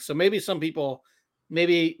people think. So maybe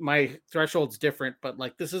my threshold's different, but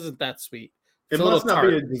like this isn't that sweet. It must not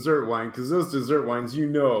be a dessert wine, because those dessert wines, you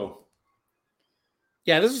know.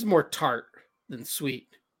 Yeah, this is more tart than sweet.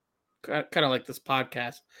 Kind of like this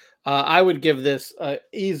podcast. I would give this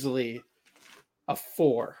easily a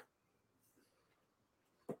 4.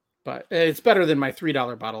 But it's better than my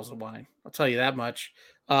 $3 bottles of wine. I'll tell you that much.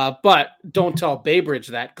 But don't tell Baybridge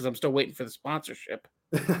that, because I'm still waiting for the sponsorship.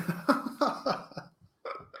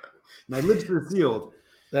 My lips are sealed.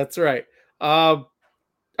 That's right. All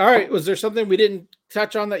right. Was there something we didn't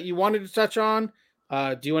touch on that you wanted to touch on?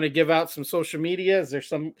 Do you want to give out some social media? Is there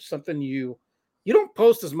something you don't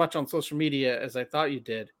post as much on social media as I thought you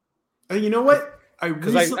did? You know what? I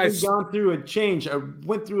recently gone through a change. I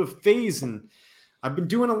went through a phase, and I've been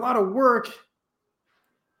doing a lot of work.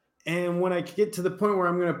 And when I get to the point where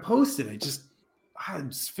I'm going to post it, I just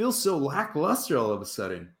feel so lackluster all of a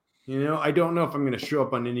sudden. You know, I don't know if I'm going to show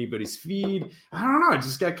up on anybody's feed. I don't know. I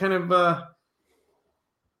just got kind of,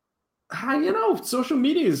 social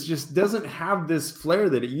media just doesn't have this flair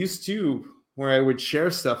that it used to, where I would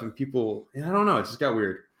share stuff and people, I don't know. It just got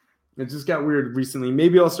weird. It just got weird recently.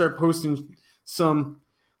 Maybe I'll start posting some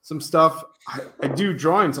stuff. I do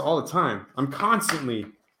drawings all the time. I'm constantly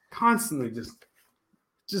just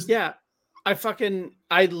Yeah.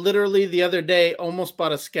 I literally the other day almost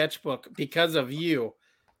bought a sketchbook because of you.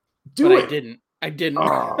 do it. I didn't.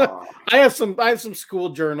 Oh. I have some school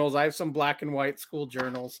journals. I have some black and white school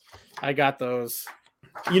journals. I got those.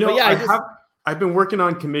 You know, yeah, I've been working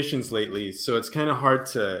on commissions lately, so it's kind of hard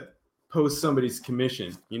to post somebody's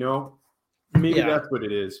commission, you know? Maybe that's what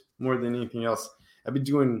it is more than anything else. I've been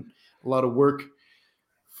doing a lot of work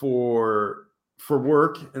for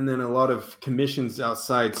work and then a lot of commissions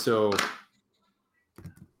outside, so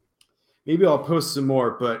maybe I'll post some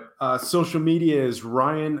more, but social media is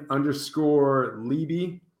Ryan_Liebe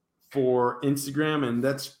for Instagram, and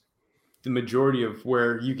that's the majority of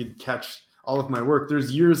where you can catch all of my work.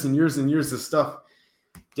 There's years and years and years of stuff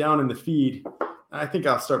down in the feed. I think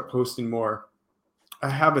I'll start posting more. I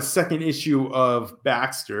have a second issue of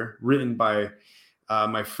Baxter written by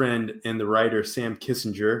my friend and the writer Sam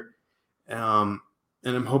Kissinger. And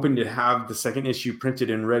I'm hoping to have the second issue printed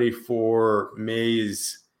and ready for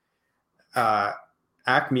May's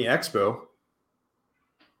Acme Expo.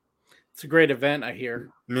 It's a great event, I hear.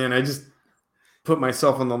 Man, I just put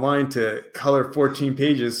myself on the line to color 14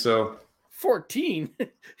 pages. So 14?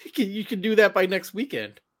 You can do that by next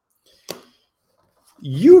weekend.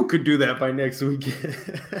 You could do that by next weekend.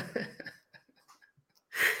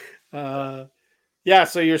 Yeah,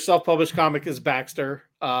 so your self-published comic is Baxter.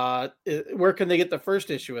 Where can they get the first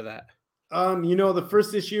issue of that? The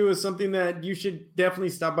first issue is something that you should definitely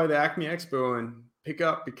stop by the Acme Expo and pick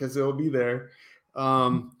up because it'll be there.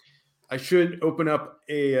 I should open up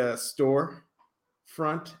a store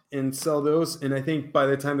front and sell those. And I think by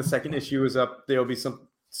the time the second issue is up, there'll be some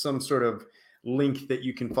sort of link that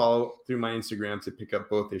you can follow through my Instagram to pick up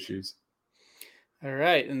both issues. All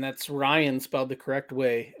right. And that's Ryan spelled the correct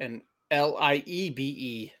way, and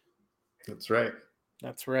Liebe. That's right.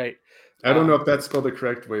 That's right. I don't know if that's spelled the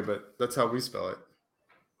correct way, but that's how we spell it.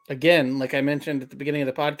 Again, like I mentioned at the beginning of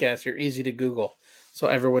the podcast, you're easy to Google, so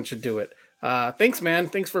everyone should do it. Thanks, man.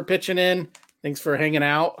 Thanks for pitching in. Thanks for hanging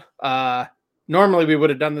out. Normally we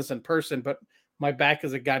would have done this in person, but my back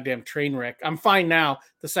is a goddamn train wreck. I'm fine now.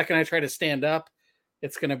 The second I try to stand up,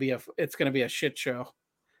 it's gonna be a shit show.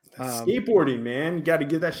 Skateboarding, man. You got to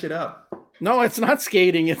give that shit up. No, it's not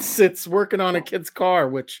skating. It's working on a kid's car,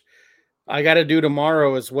 which I got to do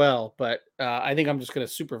tomorrow as well. But I think I'm just gonna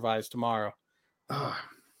supervise tomorrow.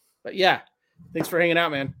 But yeah, thanks for hanging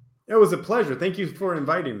out, man. It was a pleasure. Thank you for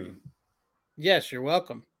inviting me. Yes, you're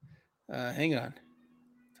welcome. Hang on.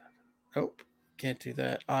 Nope, can't do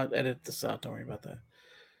that. I'll edit this out. Don't worry about that.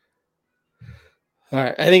 All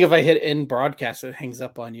right. I think if I hit end broadcast, it hangs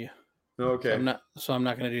up on you. Okay. So I'm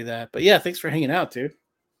not going to do that. But yeah, thanks for hanging out, dude.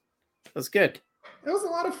 That's good. It was a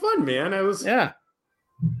lot of fun, man.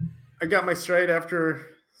 I got my stride after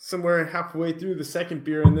somewhere halfway through the second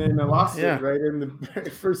beer, and then I lost it right in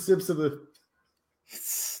the first sips of the.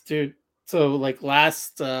 Dude, so like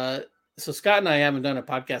so Scott and I haven't done a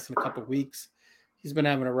podcast in a couple of weeks. He's been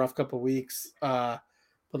having a rough couple of weeks. But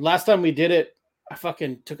last time we did it, I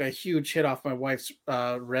fucking took a huge hit off my wife's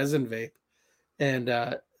resin vape, and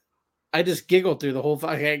I just giggled through the whole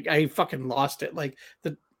thing. I fucking lost it. Like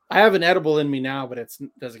I have an edible in me now, but it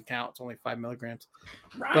doesn't count. It's only 5 milligrams.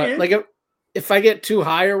 Ryan. But like if I get too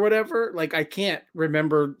high or whatever, like I can't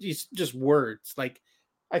remember just words. Like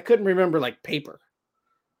I couldn't remember like paper.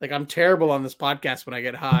 Like I'm terrible on this podcast when I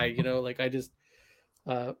get high, like I just,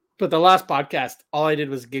 but the last podcast, all I did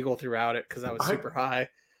was giggle throughout it because I was super high.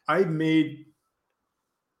 I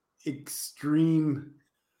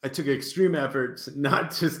took extreme efforts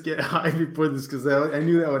not just get high before this because I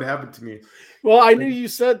knew that would happen to me. Well, I knew you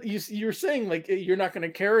said you were saying like you're not going to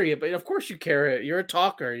carry it, but of course you carry it. You're a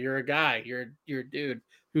talker. You're a guy. You're a dude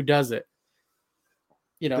who does it.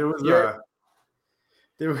 There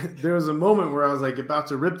was a moment where I was like about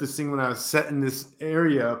to rip this thing when I was setting this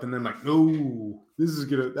area up, and then like, no,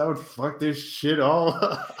 that would fuck this shit all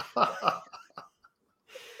up.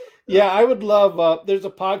 Yeah, I would love. There's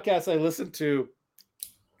a podcast I listen to.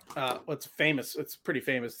 What's famous? It's pretty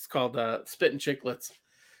famous. It's called Spit and Chicklets,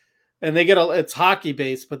 and it's hockey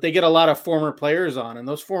based, but they get a lot of former players on, and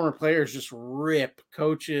those former players just rip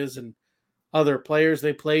coaches and other players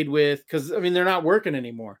they played with, because I mean they're not working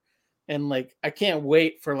anymore. And like I can't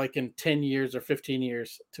wait for like in 10 years or 15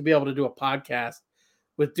 years to be able to do a podcast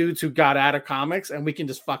with dudes who got out of comics and we can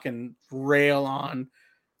just fucking rail on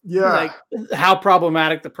like how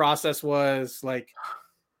problematic the process was. Like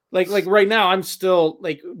right now I'm still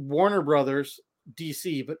like Warner Brothers,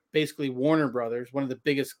 DC, but basically Warner Brothers, one of the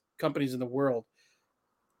biggest companies in the world.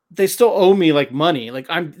 They still owe me like money. Like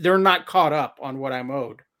they're not caught up on what I'm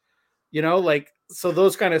owed. Like, so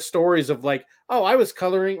those kind of stories of like, oh, I was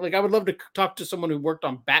coloring, like I would love to talk to someone who worked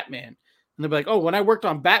on Batman. And they'd be like, oh, when I worked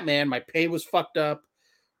on Batman, my pay was fucked up.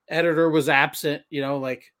 Editor was absent,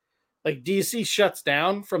 like DC shuts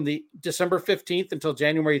down from the December 15th until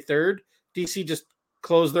January 3rd. DC just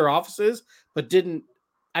closed their offices, but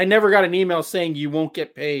I never got an email saying you won't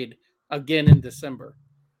get paid again in December.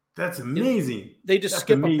 That's amazing. They just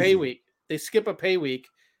skip a pay week. They skip a pay week.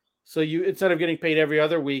 So you, instead of getting paid every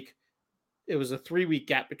other week, it was a 3-week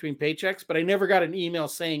gap between paychecks, but I never got an email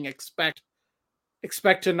saying expect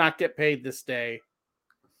to not get paid this day.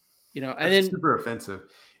 And that's then super offensive.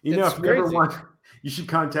 If you ever want, you should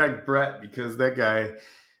contact Brett, because that guy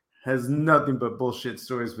has nothing but bullshit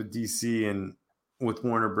stories with DC and with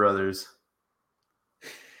Warner Brothers.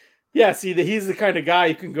 Yeah, see, he's the kind of guy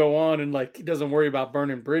you can go on and like he doesn't worry about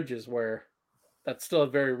burning bridges, where that's still a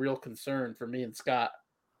very real concern for me and Scott.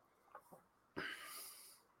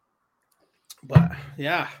 But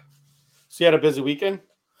yeah, so you had a busy weekend?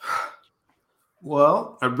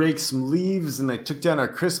 Well, I raked some leaves and I took down our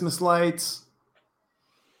Christmas lights.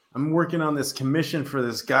 I'm working on this commission for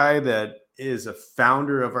this guy that is a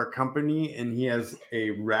founder of our company, and he has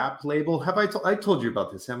a rap label. Have I told you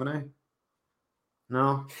about this, haven't I?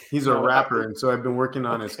 No, he's a rapper, and so I've been working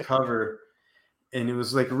on his cover, and it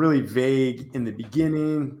was like really vague in the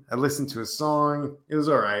beginning. I listened to his song; it was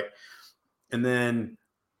all right, and then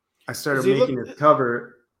I started making his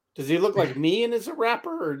cover. Does he look like me and is a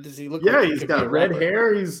rapper, or does he look? Yeah, like he's got red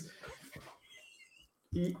hair. He's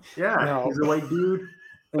a white dude.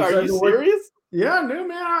 And Are you serious? Yeah, no,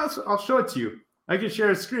 man. I'll show it to you. I can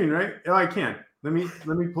share a screen, right? Oh, I can. Let me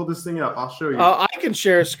pull this thing up. I'll show you. I can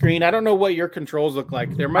share a screen. I don't know what your controls look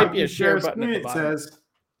like. There might be a share button at the bottom. It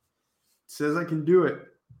says I can do it.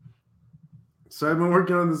 So I've been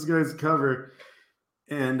working on this guy's cover,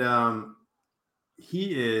 and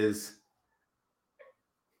he is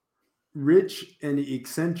rich and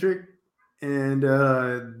eccentric, and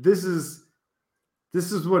this is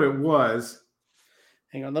what it was.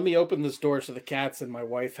 Hang on, let me open this door so the cats and my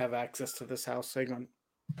wife have access to this house. Hang on.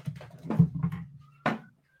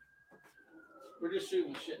 We're just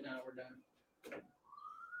shooting shit now. We're done.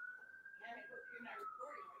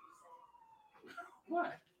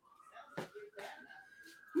 What?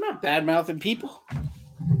 I'm not bad-mouthing people.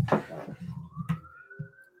 All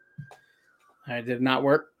right, did it not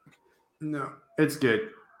work? No, it's good.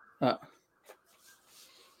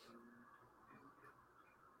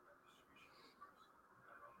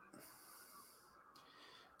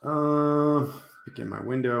 Begin my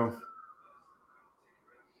window.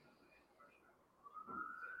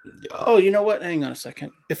 Oh, you know what? Hang on a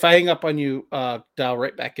second. If I hang up on you, dial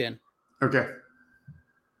right back in. Okay.